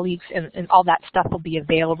their colleagues, and all that stuff will be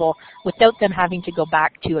available without them having to go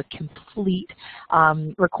back to a complete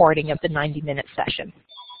recording of the 90-minute session.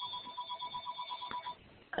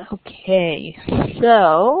 Okay,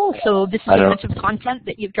 so this is a bunch of content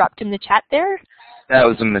that you've dropped in the chat there? That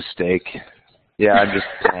was a mistake. Yeah, I'm just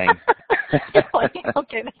saying.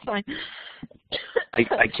 Okay, that's fine.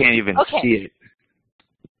 I can't even see it.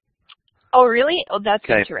 Oh, really? Oh, that's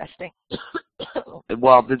interesting.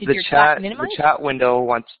 Well, the chat window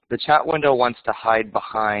wants to hide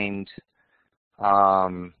behind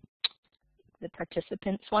the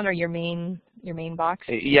participants one, or your main box?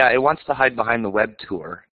 Yeah, it wants to hide behind the web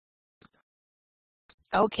tour.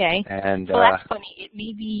 Okay. And well, that's funny. It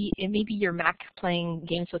may be your Mac playing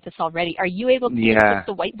games with us already. Are you able to click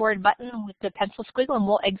the whiteboard button with the pencil squiggle, and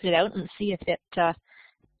we'll exit out and see if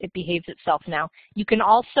it behaves itself now. You can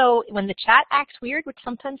also, when the chat acts weird, which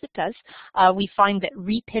sometimes it does, we find that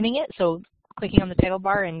repinning it, so clicking on the title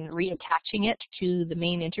bar and reattaching it to the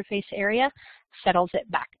main interface area, settles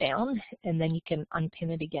it back down, and then you can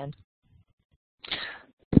unpin it again.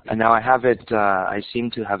 And now I have it, I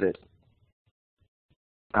seem to have it.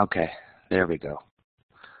 Okay, there we go.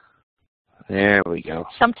 There we go.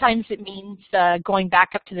 Sometimes it means going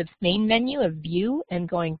back up to the main menu of View and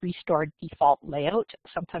going Restore Default Layout.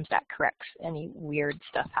 Sometimes that corrects any weird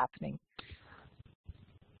stuff happening.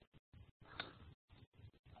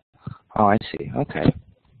 Oh, I see. Okay.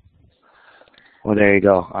 Well, there you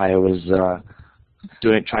go. I was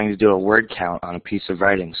trying to do a word count on a piece of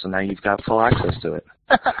writing, so now you've got full access to it.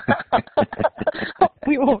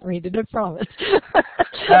 We won't read it, I promise.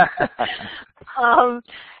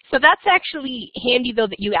 So that's actually handy, though,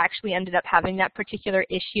 that you actually ended up having that particular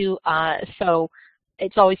issue. So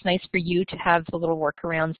it's always nice for you to have the little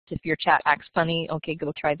workarounds. If your chat acts funny, okay,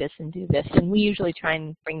 go try this and do this. And we usually try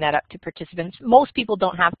and bring that up to participants. Most people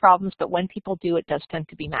don't have problems, but when people do, it does tend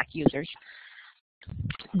to be Mac users.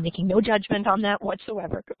 I'm making no judgment on that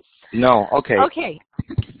whatsoever. No, okay. Okay.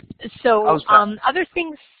 So other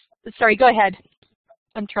things, sorry, go ahead.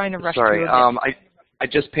 I'm trying to rush through it. I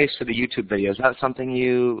just paced for the YouTube video. Is that something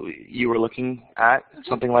you were looking at?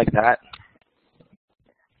 Something like that?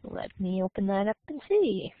 Let me open that up and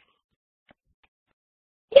see.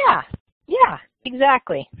 Yeah,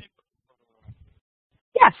 exactly.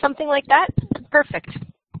 Yeah, something like that. Perfect.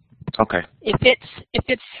 Okay. If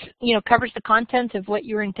it's covers the content of what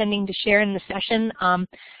you're intending to share in the session,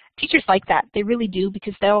 teachers like that. They really do,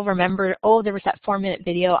 because they'll remember, oh, there was that 4-minute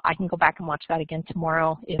video. I can go back and watch that again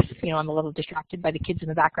tomorrow if I'm a little distracted by the kids in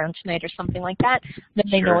the background tonight or something like that. Then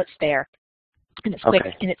they know it's there. And it's quick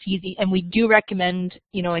and it's easy. And we do recommend,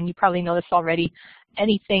 and you probably know this already,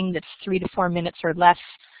 anything that's 3 to 4 minutes or less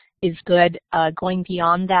is good. Going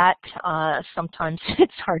beyond that, sometimes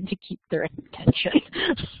it's hard to keep their attention.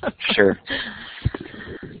 Sure.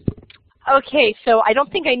 Okay, so I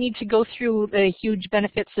don't think I need to go through the huge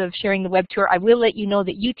benefits of sharing the web tour. I will let you know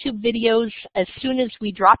that YouTube videos, as soon as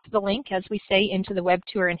we drop the link, as we say, into the web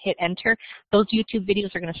tour and hit enter, those YouTube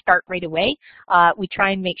videos are going to start right away. We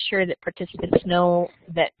try and make sure that participants know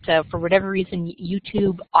that for whatever reason,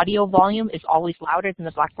 YouTube audio volume is always louder than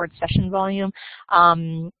the Blackboard session volume.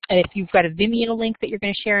 And if you've got a Vimeo link that you're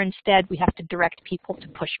going to share instead, we have to direct people to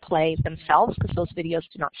push play themselves, because those videos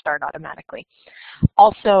do not start automatically.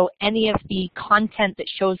 Also, any of the content that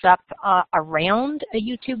shows up around a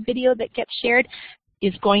YouTube video that gets shared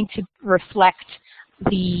is going to reflect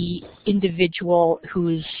the individual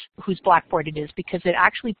whose Blackboard it is, because it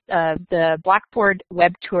actually the Blackboard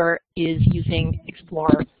web tour is using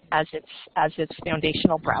Explorer as its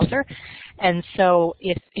foundational browser. And so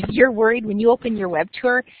if you're worried when you open your web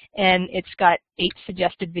tour and it's got 8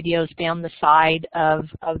 suggested videos down the side of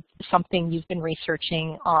something you've been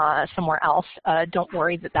researching somewhere else, don't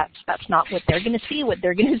worry that's not what they're going to see. What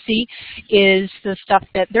they're going to see is the stuff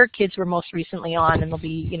that their kids were most recently on, and there'll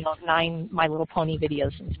be 9 My Little Pony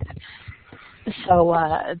videos instead. So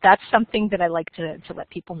that's something that I like to let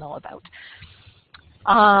people know about.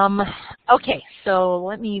 Okay, so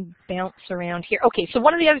let me bounce around here. Okay, so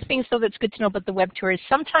one of the other things, though, that's good to know about the web tour is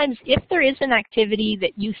sometimes if there is an activity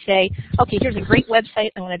that you say, okay, here's a great website,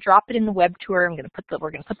 I'm going to drop it in the web tour, we're going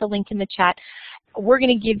to put the link in the chat. We're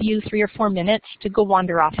going to give you 3 or 4 minutes to go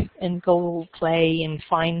wander off and go play and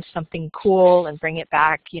find something cool and bring it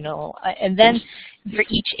back, and then they're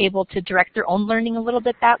each able to direct their own learning a little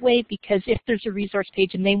bit that way, because if there's a resource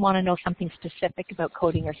page and they want to know something specific about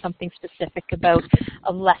coding or something specific about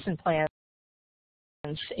a lesson plan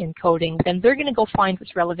in coding, then they're going to go find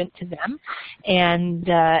what's relevant to them, and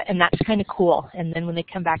that's kind of cool. And then when they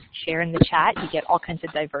come back and share in the chat, you get all kinds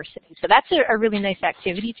of diversity. So that's a really nice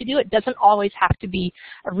activity to do. It doesn't always have to be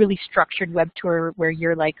a really structured web tour where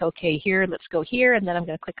you're like, okay, here, let's go here, and then I'm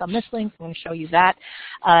going to click on this link, I'm going to show you that.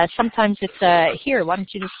 Sometimes it's here, why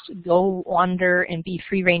don't you just go wander and be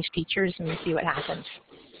free-range teachers and see what happens.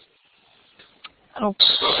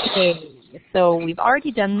 Okay, so we've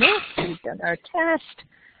already done this. We've done our test.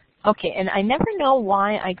 Okay, and I never know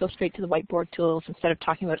why I go straight to the whiteboard tools instead of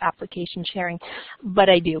talking about application sharing, but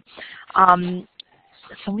I do.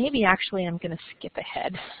 So maybe actually I'm going to skip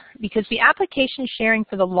ahead, because the application sharing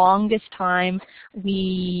for the longest time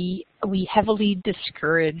we heavily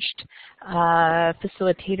discouraged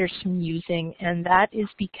facilitators from using, and that is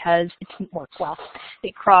because it didn't work well.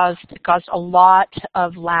 It caused a lot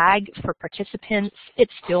of lag for participants. It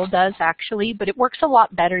still does actually, but it works a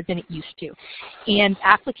lot better than it used to. And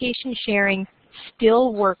application sharing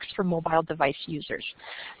still works for mobile device users.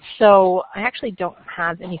 So I actually don't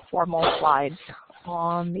have any formal slides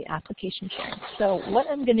on the application sharing. So what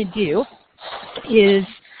I'm going to do is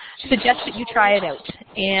suggest that you try it out.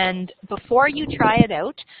 And before you try it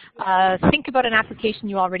out, think about an application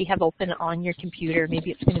you already have open on your computer.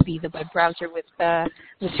 Maybe it's going to be the web browser with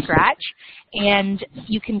Scratch. And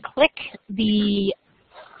you can click the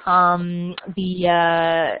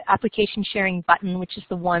application sharing button, which is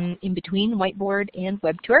the one in between Whiteboard and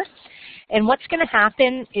Web Tour. And what's going to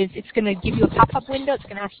happen is it's going to give you a pop-up window. It's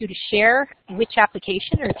going to ask you to share which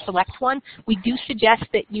application or select one. We do suggest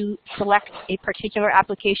that you select a particular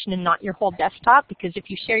application and not your whole desktop, because if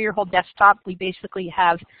you share your whole desktop,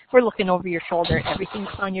 we're looking over your shoulder at everything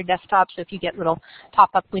that's on your desktop. So if you get little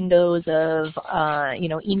pop-up windows of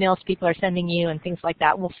emails people are sending you and things like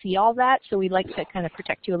that, we'll see all that. So we like to kind of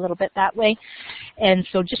protect you a little bit that way. And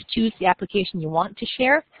so just choose the application you want to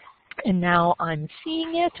share. And now I'm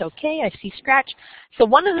seeing it. Okay, I see Scratch. So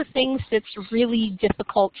one of the things that's really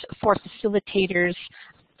difficult for facilitators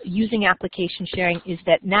using application sharing is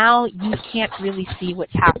that now you can't really see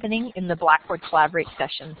what's happening in the Blackboard Collaborate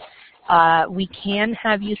session. We can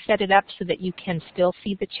have you set it up so that you can still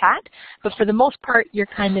see the chat, but for the most part, you're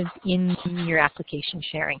kind of in your application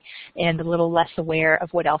sharing and a little less aware of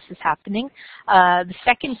what else is happening. The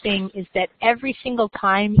second thing is that every single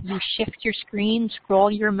time you shift your screen,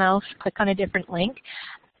 scroll your mouse, click on a different link,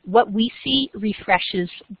 what we see refreshes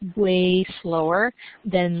way slower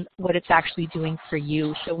than what it's actually doing for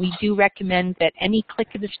you. So we do recommend that any click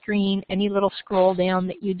of the screen, any little scroll down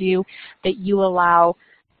that you do, that you allow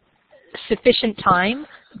sufficient time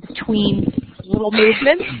between little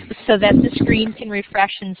movements so that the screen can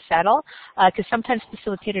refresh and settle, because sometimes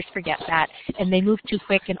facilitators forget that and they move too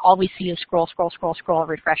quick and all we see is scroll, scroll, scroll, scroll,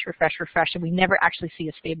 refresh, refresh, refresh, and we never actually see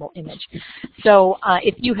a stable image. So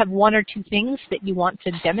if you have one or two things that you want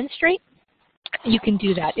to demonstrate, you can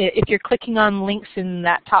do that. If you're clicking on links in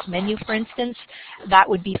that top menu, for instance, that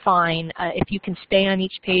would be fine. If you can stay on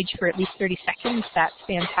each page for at least 30 seconds, that's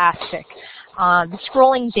fantastic.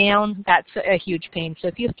 Scrolling down, that's a huge pain. So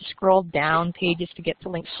if you have to scroll down pages to get to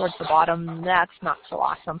links towards the bottom, that's not so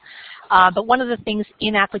awesome. But one of the things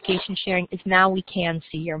in application sharing is now we can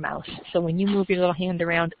see your mouse. So when you move your little hand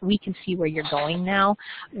around, we can see where you're going now,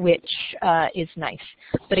 which is nice.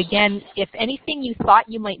 But again, if anything you thought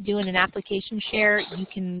you might do in an application share,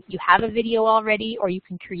 you have a video already, or you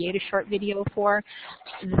can create a short video for.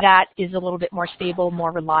 That is a little bit more stable,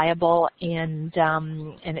 more reliable, and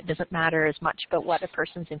it doesn't matter as much about what a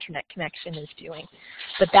person's internet connection is doing.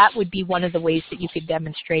 But that would be one of the ways that you could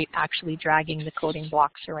demonstrate actually dragging the coding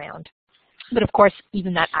blocks around. But of course,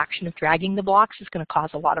 even that action of dragging the blocks is going to cause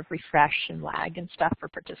a lot of refresh and lag and stuff for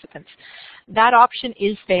participants. That option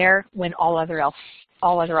is there when all other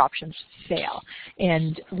options fail.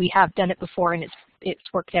 And we have done it before and it's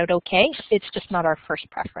worked out okay. It's just not our first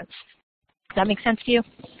preference. Does that make sense to you?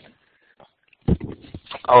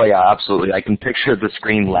 Oh yeah, absolutely. I can picture the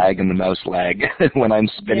screen lag and the mouse lag. When I'm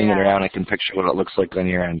spinning it around, I can picture what it looks like on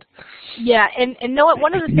your end. Yeah, and Noah,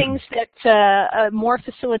 one of the things that more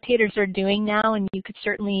facilitators are doing now, and you could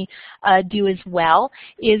certainly do as well,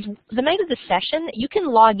 is the night of the session, you can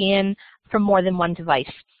log in from more than one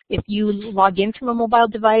device. If you log in from a mobile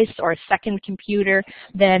device or a second computer,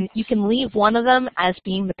 then you can leave one of them as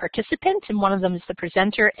being the participant and one of them is the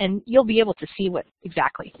presenter, and you'll be able to see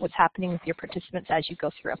exactly what's happening with your participants as you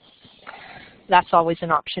go through. That's always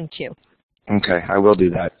an option too. Okay, I will do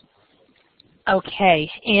that.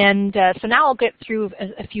 Okay, and so now I'll get through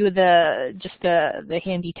a few of the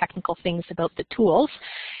handy technical things about the tools,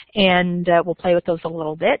 and we'll play with those a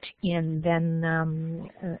little bit, and then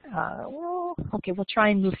we'll try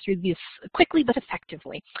and move through these quickly but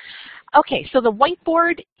effectively. Okay, so the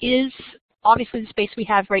whiteboard is obviously the space we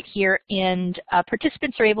have right here, and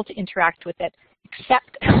participants are able to interact with it,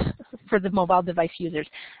 except for the mobile device users.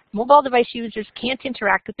 Mobile device users can't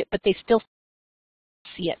interact with it, but they still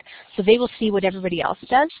see it. So they will see what everybody else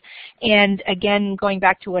does. And again, going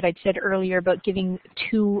back to what I'd said earlier about giving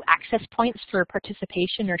 2 access points for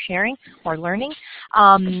participation or sharing or learning,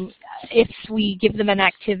 if we give them an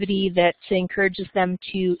activity that encourages them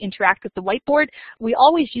to interact with the whiteboard, we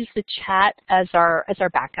always use the chat as our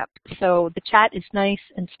backup. So the chat is nice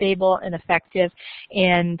and stable and effective,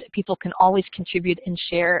 and people can always contribute and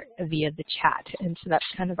share via the chat. And so that's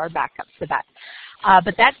kind of our backup for that.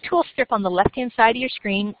 But that tool strip on the left-hand side of your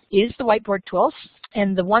screen is the whiteboard tools.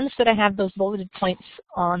 And the ones that I have those bulleted points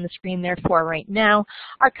on the screen there for right now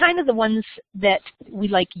are kind of the ones that we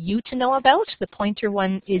like you to know about. The pointer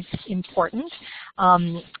one is important.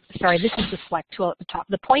 Sorry, this is the select tool at the top.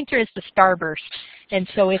 The pointer is the starburst. And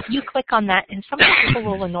so if you click on that, and sometimes it's a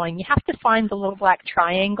little annoying, you have to find the little black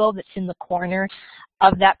triangle that's in the corner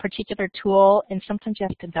of that particular tool, and sometimes you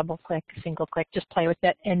have to double click, single click, just play with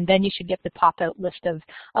it, and then you should get the pop-out list of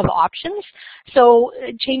options. So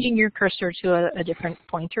changing your cursor to a different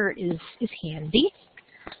pointer is handy.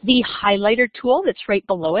 The highlighter tool that's right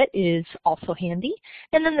below it is also handy,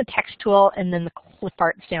 and then the text tool, and then the clip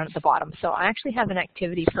art is down at the bottom. So I actually have an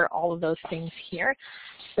activity for all of those things here,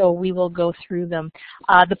 so we will go through them.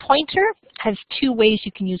 The pointer has 2 ways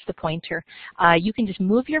you can use the pointer. You can just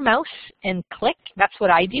move your mouse and click. That's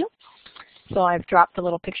what I do. So I've dropped a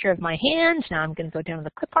little picture of my hand. Now I'm going to go down to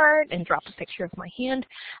the clip art and drop a picture of my hand.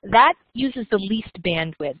 That uses the least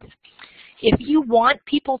bandwidth. If you want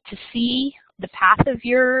people to see the path of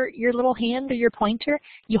your little hand or your pointer,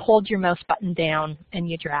 you hold your mouse button down and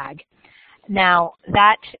you drag. Now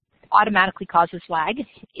that automatically causes lag.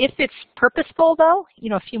 If it's purposeful though,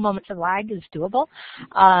 a few moments of lag is doable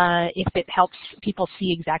if it helps people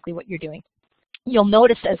see exactly what you're doing. You'll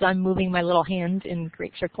notice as I'm moving my little hand in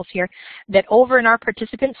great circles here that over in our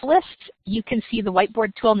participants list, you can see the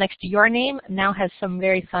whiteboard tool next to your name now has some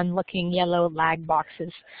very fun looking yellow lag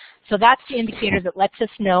boxes. So that's the indicator that lets us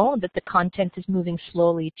know that the content is moving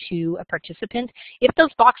slowly to a participant. If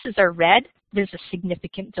those boxes are red, there's a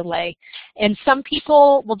significant delay. And some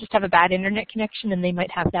people will just have a bad internet connection and they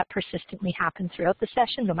might have that persistently happen throughout the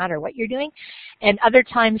session, no matter what you're doing. And other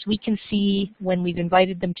times we can see when we've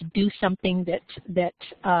invited them to do something that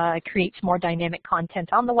creates more dynamic content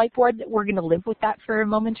on the whiteboard, that we're going to live with that for a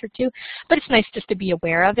moment or two. But it's nice just to be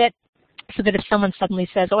aware of it, so that if someone suddenly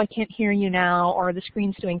says, oh, I can't hear you now, or the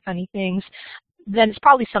screen's doing funny things, then it's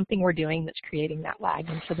probably something we're doing that's creating that lag.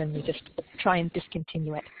 And so then we just try and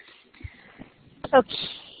discontinue it.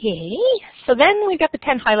 Okay, so then we've got the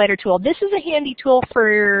pen highlighter tool. This is a handy tool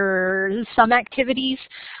for some activities,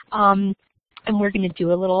 and we're going to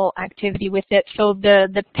do a little activity with it. So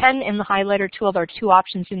the pen and the highlighter tool are two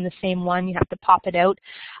options in the same one. You have to pop it out.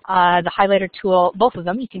 The highlighter tool, both of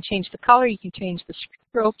them, you can change the color, you can change the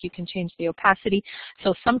stroke, you can change the opacity.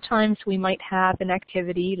 So sometimes we might have an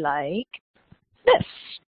activity like this.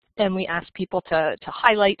 And we ask people to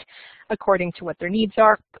highlight according to what their needs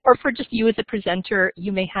are. Or for just you as a presenter,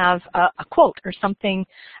 you may have a quote or something,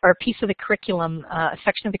 or a piece of the curriculum, a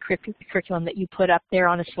section of the curriculum that you put up there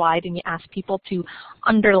on a slide, and you ask people to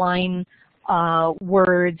underline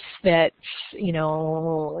words that, you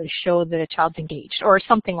know, show that a child's engaged, or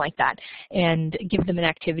something like that, and give them an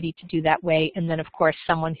activity to do that way. And then, of course,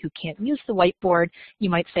 someone who can't use the whiteboard, you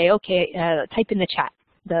might say, okay, type in the chat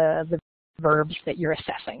the verbs that you're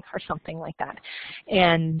assessing, or something like that,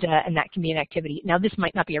 and that can be an activity. Now, this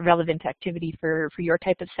might not be a relevant activity for your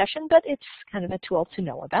type of session, but it's kind of a tool to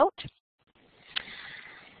know about.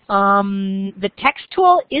 The text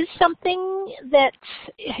tool is something that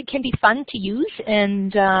can be fun to use,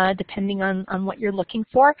 and depending on what you're looking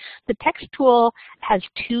for. The text tool has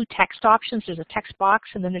two text options. There's a text box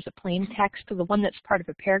and then there's a plain text. So the one that's part of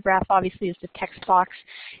a paragraph obviously is the text box.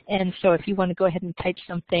 And so if you want to go ahead and type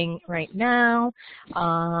something right now,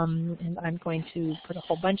 and I'm going to put a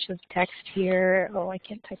whole bunch of text here. Oh, I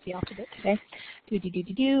can't type the alphabet today.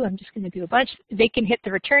 I'm just going to do a bunch. They can hit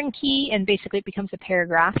the return key and basically it becomes a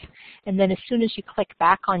paragraph. And then as soon as you click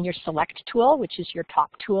back on your select tool, which is your top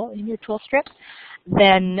tool in your tool strip,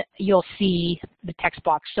 then you'll see the text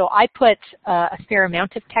box. So I put a fair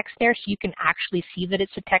amount of text there so you can actually see that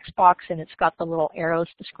it's a text box and it's got the little arrows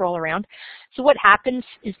to scroll around. So what happens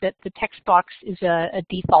is that the text box is a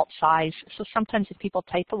default size. So sometimes if people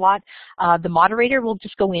type a lot, the moderator will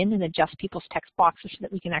just go in and adjust people's text boxes so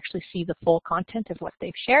that we can actually see the full content of what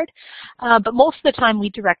they've shared. But most of the time we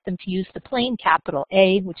direct them to use the plain capital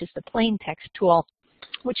A, which is the plain text tool,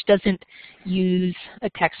 which doesn't use a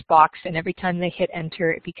text box, and every time they hit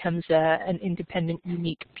enter it becomes an independent,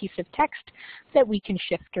 unique piece of text that we can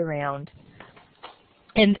shift around.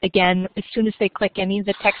 And again, as soon as they click any of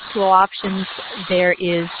the text tool options, there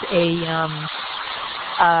is a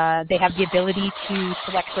they have the ability to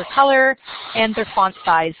select their color and their font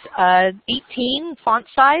size. 18 font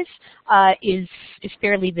size is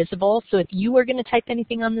fairly visible. So if you are going to type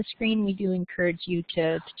anything on the screen, we do encourage you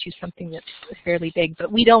to choose something that's fairly big.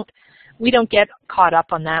 But we don't get caught up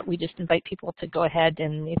on that. We just invite people to go ahead,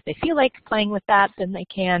 and if they feel like playing with that, then they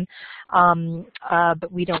can.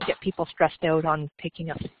 But we don't get people stressed out on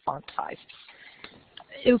picking up font size.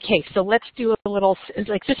 Okay, so let's do a little,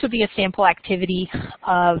 like this would be a sample activity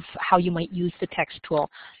of how you might use the text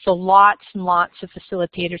tool. So lots and lots of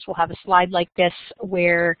facilitators will have a slide like this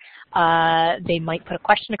where they might put a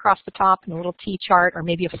question across the top and a little T-chart or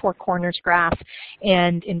maybe a four corners graph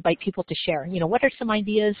and invite people to share. You know, what are some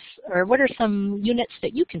ideas or what are some units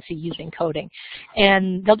that you can see using coding?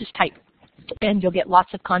 And they'll just type. And you'll get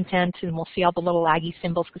lots of content, and we'll see all the little laggy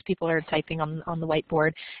symbols because people are typing on the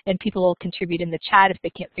whiteboard. And people will contribute in the chat if they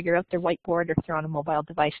can't figure out their whiteboard or if they're on a mobile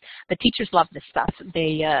device. But teachers love this stuff.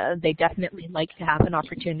 They definitely like to have an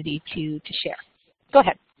opportunity to share. Go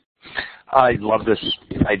ahead. I love this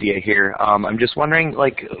idea here. I'm just wondering,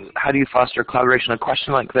 like, how do you foster collaboration? A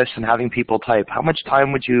question like this and having people type, how much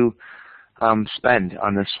time would you spend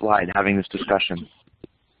on this slide having this discussion?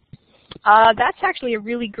 That's actually a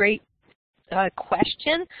really great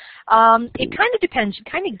question. It kind of depends. You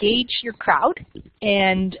kind of gauge your crowd,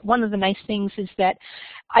 and one of the nice things is that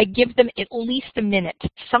I give them at least a minute.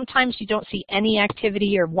 Sometimes you don't see any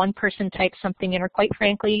activity or one person types something in, or quite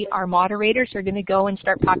frankly, our moderators are going to go and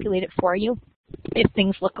start populate it for you if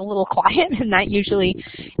things look a little quiet, and that usually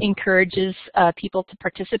encourages people to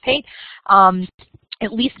participate.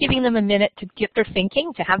 At least giving them a minute to get their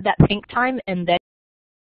thinking, to have that think time, and then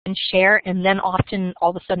share, and then often all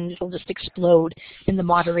of a sudden it'll just explode, and the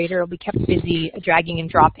moderator will be kept busy dragging and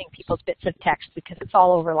dropping people's bits of text because it's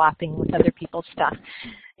all overlapping with other people's stuff.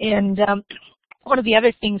 And one of the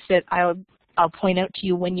other things that I'll point out to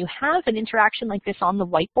you, when you have an interaction like this on the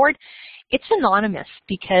whiteboard, it's anonymous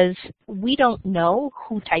because we don't know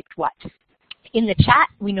who typed what. In the chat,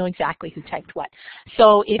 we know exactly who typed what.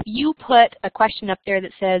 So if you put a question up there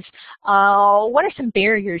that says, what are some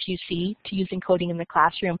barriers you see to using coding in the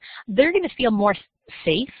classroom, they're going to feel more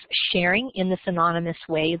safe sharing in this anonymous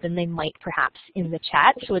way than they might perhaps in the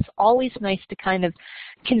chat. So it's always nice to kind of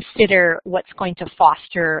consider what's going to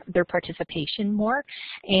foster their participation more.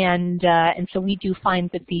 And so we do find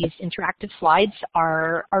that these interactive slides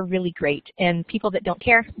are really great. And people that don't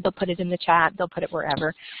care, they'll put it in the chat, they'll put it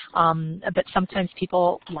wherever. But sometimes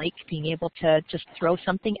people like being able to just throw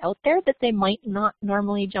something out there that they might not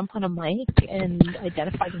normally jump on a mic and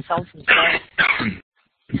identify themselves and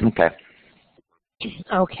say. Okay.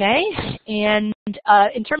 Okay, and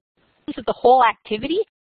in terms of the whole activity,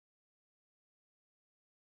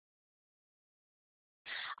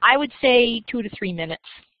 I would say 2 to 3 minutes.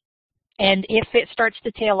 And if it starts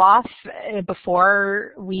to tail off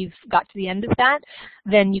before we've got to the end of that,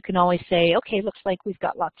 then you can always say, okay, looks like we've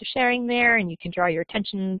got lots of sharing there, and you can draw your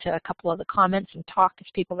attention to a couple of the comments and talk as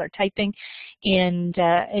people are typing. And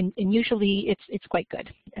usually it's quite good.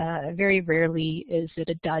 Very rarely is it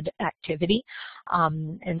a dud activity.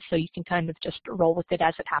 And so you can kind of just roll with it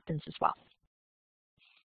as it happens as well.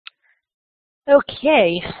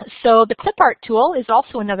 Okay, so the clip art tool is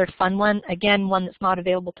also another fun one, again, one that's not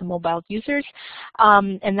available to mobile users,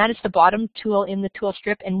 and that is the bottom tool in the tool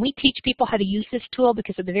strip. And we teach people how to use this tool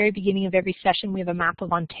because at the very beginning of every session we have a map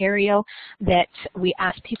of Ontario that we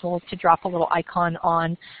ask people to drop a little icon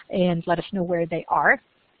on and let us know where they are.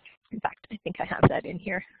 In fact, I think I have that in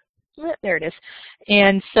here. There it is.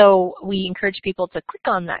 And so we encourage people to click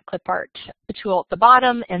on that clip art tool at the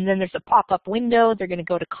bottom, and then there's a pop-up window. They're going to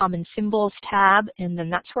go to Common Symbols tab, and then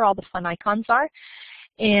that's where all the fun icons are.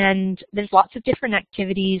 And there's lots of different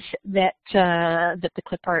activities that that the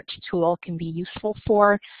clip art tool can be useful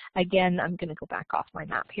for. Again, I'm going to go back off my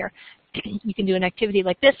map here. You can do an activity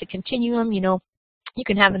like this, a continuum, you know. You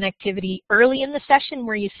can have an activity early in the session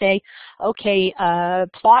where you say, okay,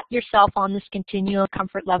 plot yourself on this continuum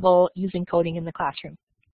comfort level using coding in the classroom.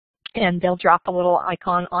 And they'll drop a little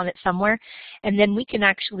icon on it somewhere. And then we can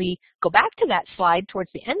actually go back to that slide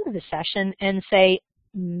towards the end of the session and say,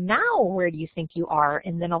 now where do you think you are?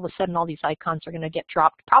 And then all of a sudden all these icons are going to get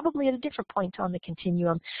dropped probably at a different point on the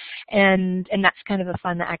continuum. And that's kind of a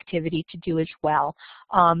fun activity to do as well.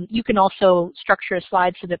 You can also structure a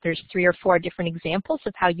slide so that there's 3 or 4 different examples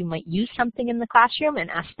of how you might use something in the classroom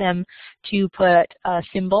and ask them to put a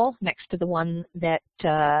symbol next to the one that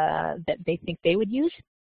they think they would use.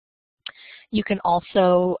 You can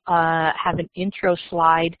also have an intro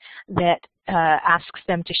slide that asks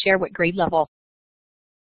them to share what grade level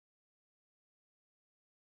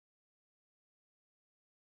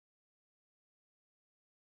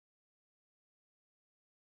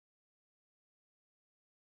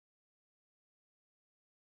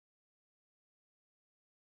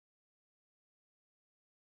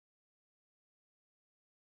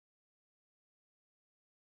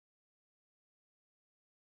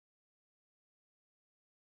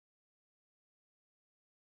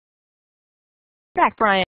back,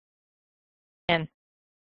 Brian.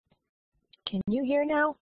 Can you hear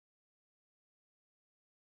now?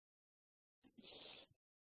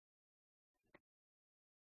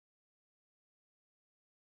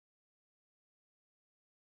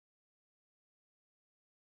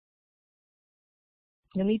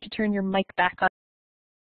 You'll need to turn your mic back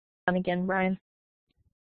on again, Brian.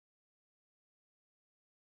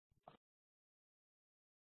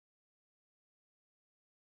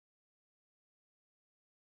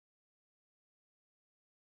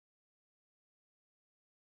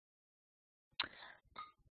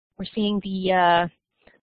 We're seeing the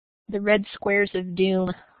red squares of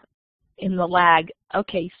doom in the lag.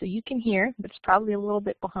 Okay, so you can hear, but it's probably a little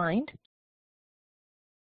bit behind.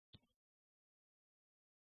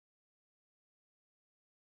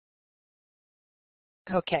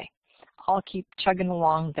 Okay, I'll keep chugging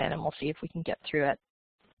along then, and we'll see if we can get through it.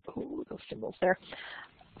 Ooh, those symbols there.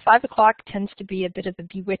 5 o'clock tends to be a bit of a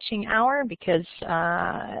bewitching hour because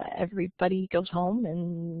everybody goes home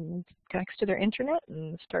and connects to their internet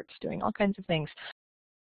and starts doing all kinds of things.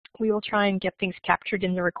 We will try and get things captured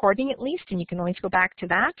in the recording at least, and you can always go back to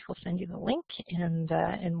that. We'll send you the link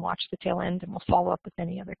and watch the tail end, and we'll follow up with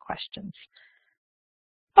any other questions.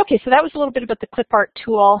 Okay, so that was a little bit about the clip art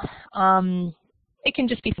tool. It can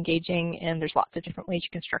just be engaging, and there's lots of different ways you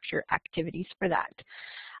can structure activities for that.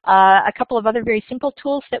 A couple of other very simple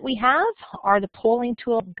tools that we have are the polling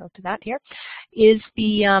tool. I'll go to that here. Is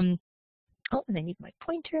the oh, and I need my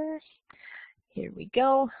pointer. Here we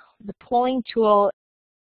go. The polling tool.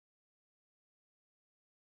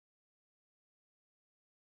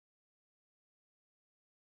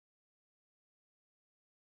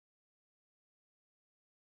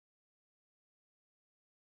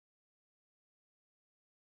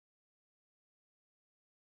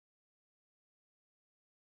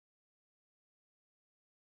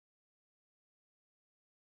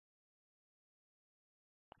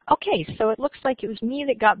 Okay, so it looks like it was me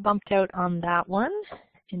that got bumped out on that one,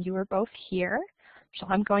 and you were both here. So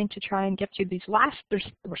I'm going to try and get through these last,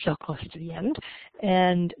 we're so close to the end,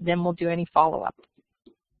 and then we'll do any follow-up.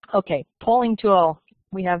 Okay, polling tool.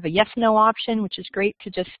 We have a yes/no option, which is great to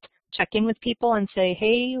just check in with people and say,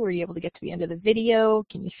 hey, were you able to get to the end of the video?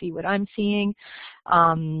 Can you see what I'm seeing?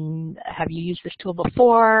 Have you used this tool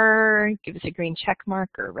before? Give us a green check mark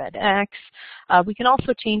or a red X. We can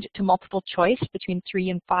also change it to multiple choice between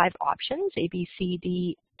 3 and 5 options, A, B, C,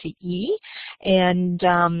 D to E. And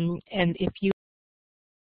if you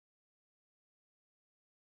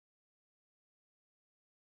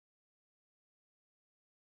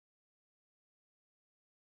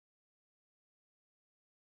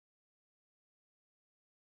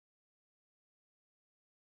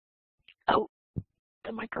oh,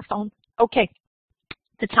 the microphone. Okay.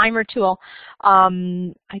 The timer tool.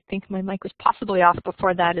 I think my mic was possibly off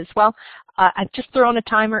before that as well. I've just thrown a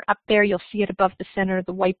timer up there. You'll see it above the center of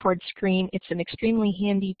the whiteboard screen. It's an extremely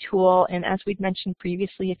handy tool, and as we'd mentioned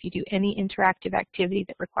previously, if you do any interactive activity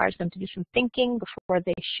that requires them to do some thinking before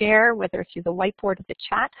they share, whether through the whiteboard or the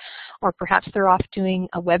chat, or perhaps they're off doing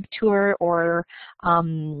a web tour or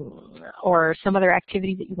some other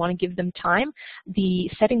activity that you want to give them time,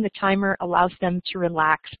 setting the timer allows them to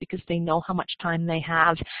relax because they know how much time they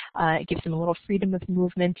have. It gives them a little freedom of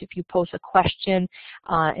movement. If you pose a question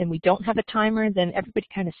and we don't have a timer, then everybody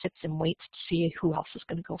kind of sits and waits to see who else is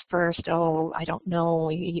going to go first. Oh, I don't know.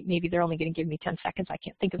 Maybe they're only going to give me 10 seconds. I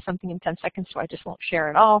can't think of something in 10 seconds, so I just won't share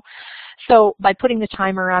at all. So by putting the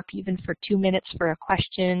timer up, even for 2 minutes for a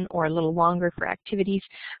question or a little longer for activities,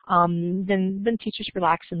 then teachers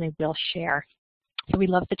relax and they will share. So we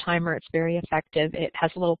love the timer. It's very effective. It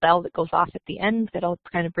has a little bell that goes off at the end that'll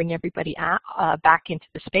kind of bring everybody back into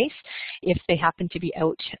the space if they happen to be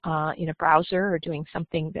out in a browser or doing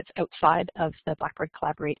something that's outside of the Blackboard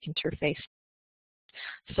Collaborate interface.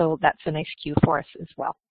 So that's a nice cue for us as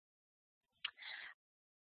well.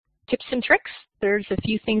 Tips and tricks. There's a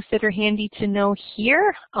few things that are handy to know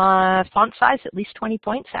here. Font size, at least 20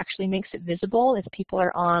 points, actually makes it visible if people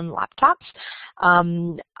are on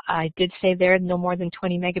laptops. I did say there no more than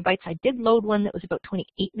 20 megabytes. I did load one that was about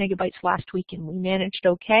 28 megabytes last week and we managed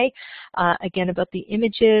okay. Again, about the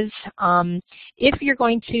images, if you're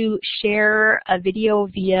going to share a video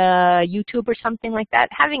via YouTube or something like that,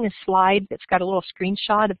 having a slide that's got a little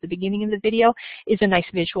screenshot of the beginning of the video is a nice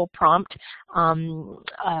visual prompt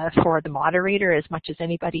for the moderator as much as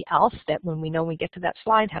anybody else, that when we know we get to that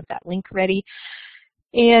slide, have that link ready.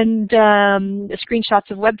 And the screenshots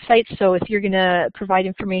of websites, so if you're going to provide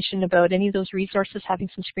information about any of those resources, having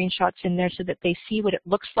some screenshots in there so that they see what it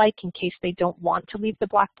looks like in case they don't want to leave the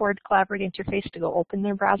Blackboard Collaborate interface to go open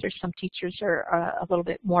their browser. Some teachers are a little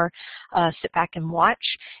bit more sit back and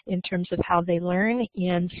watch in terms of how they learn,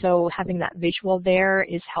 and so having that visual there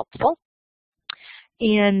is helpful.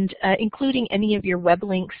 And including any of your web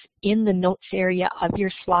links in the notes area of your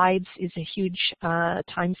slides is a huge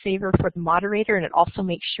time saver for the moderator, and it also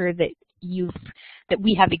makes sure that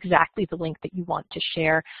we have exactly the link that you want to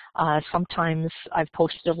share. Sometimes I've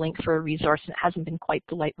posted a link for a resource and it hasn't been quite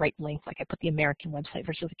the right link, like I put the American website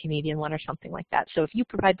versus the Canadian one or something like that. So if you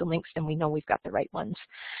provide the links, then we know we've got the right ones.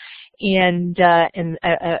 And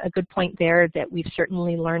a good point there that we've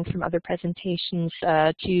certainly learned from other presentations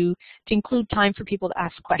to include time for people to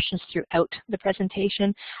ask questions throughout the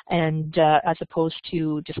presentation, and as opposed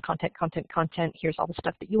to just content, here's all the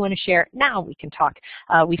stuff that you want to share, now we can talk.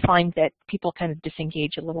 We find that people kind of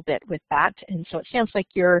disengage a little bit with that, and so it sounds like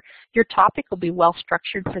your topic will be well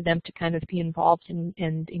structured for them to kind of be involved and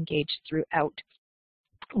engage throughout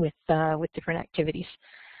with different activities.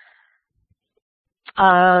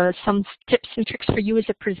 Some tips and tricks for you as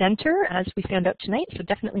a presenter, as we found out tonight. So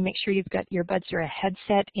definitely make sure you've got earbuds or a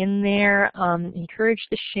headset in there. Encourage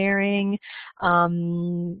the sharing.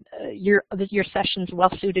 Your session's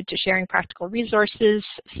well suited to sharing practical resources.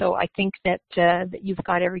 So I think that you've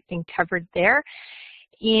got everything covered there.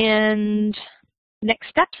 And next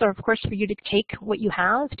steps are, of course, for you to take what you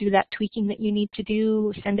have, do that tweaking that you need to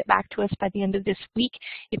do, send it back to us by the end of this week.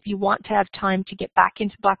 If you want to have time to get back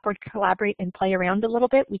into Blackboard Collaborate and play around a little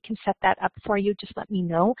bit, we can set that up for you. Just let me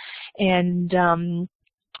know. And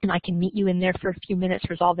and I can meet you in there for a few minutes,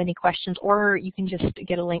 resolve any questions, or you can just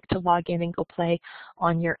get a link to log in and go play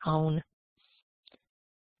on your own.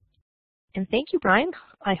 And thank you, Brian.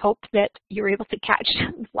 I hope that you were able to catch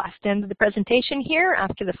the last end of the presentation here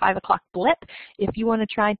after the 5 o'clock blip. If you want to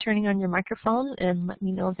try turning on your microphone and let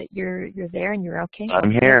me know that you're there and you're okay.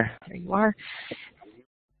 I'm here. There you are.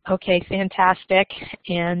 Okay, fantastic.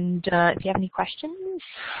 And if you have any questions,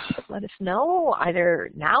 let us know either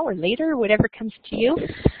now or later, whatever comes to you.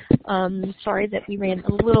 Sorry that we ran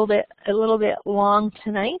a little bit long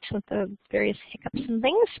tonight with the various hiccups and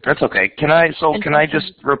things. That's okay. Can I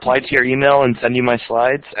just reply to your email and send you my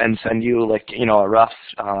slides and send you, like, you know, a rough?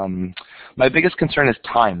 My biggest concern is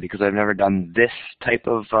time, because I've never done this type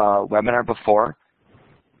of webinar before.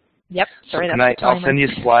 Yep. Sorry. So I'll send you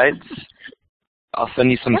slides. I'll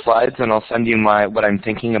send you some slides, and I'll send you what I'm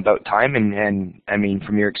thinking about time, and I mean,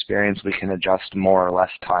 from your experience, we can adjust more or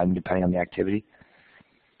less time depending on the activity.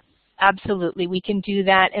 Absolutely, we can do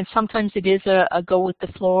that, and sometimes it is a go with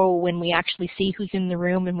the flow when we actually see who's in the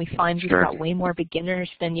room and we find we've got way more beginners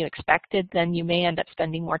than you expected. Then you may end up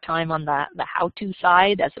spending more time on the how-to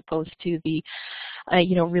side as opposed to the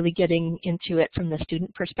you know, really getting into it from the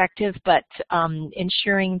student perspective, but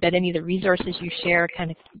ensuring that any of the resources you share kind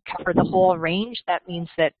of cover the whole range. That means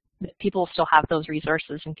that people still have those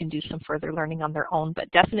resources and can do some further learning on their own, but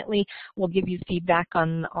definitely we'll give you feedback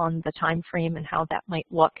on the time frame and how that might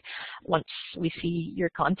look once we see your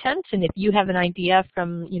content. And if you have an idea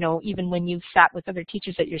from, you know, even when you've sat with other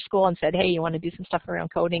teachers at your school and said, hey, you want to do some stuff around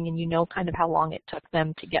coding, and you know kind of how long it took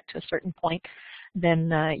them to get to a certain point, then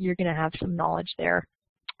you're going to have some knowledge there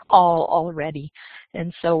already.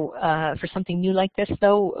 And so for something new like this,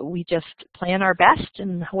 though, we just plan our best,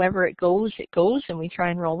 and however it goes, and we try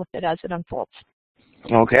and roll with it as it unfolds.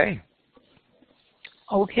 Okay.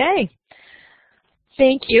 Okay.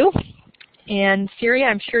 Thank you. And Syria,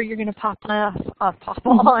 I'm sure you're going to pop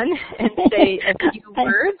on and say a few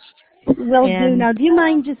words. Will do. Now, do you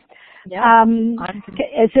mind just, yeah,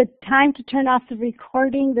 is it time to turn off the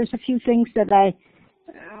recording? There's a few things that I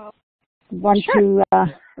want to,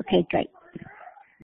 okay, great.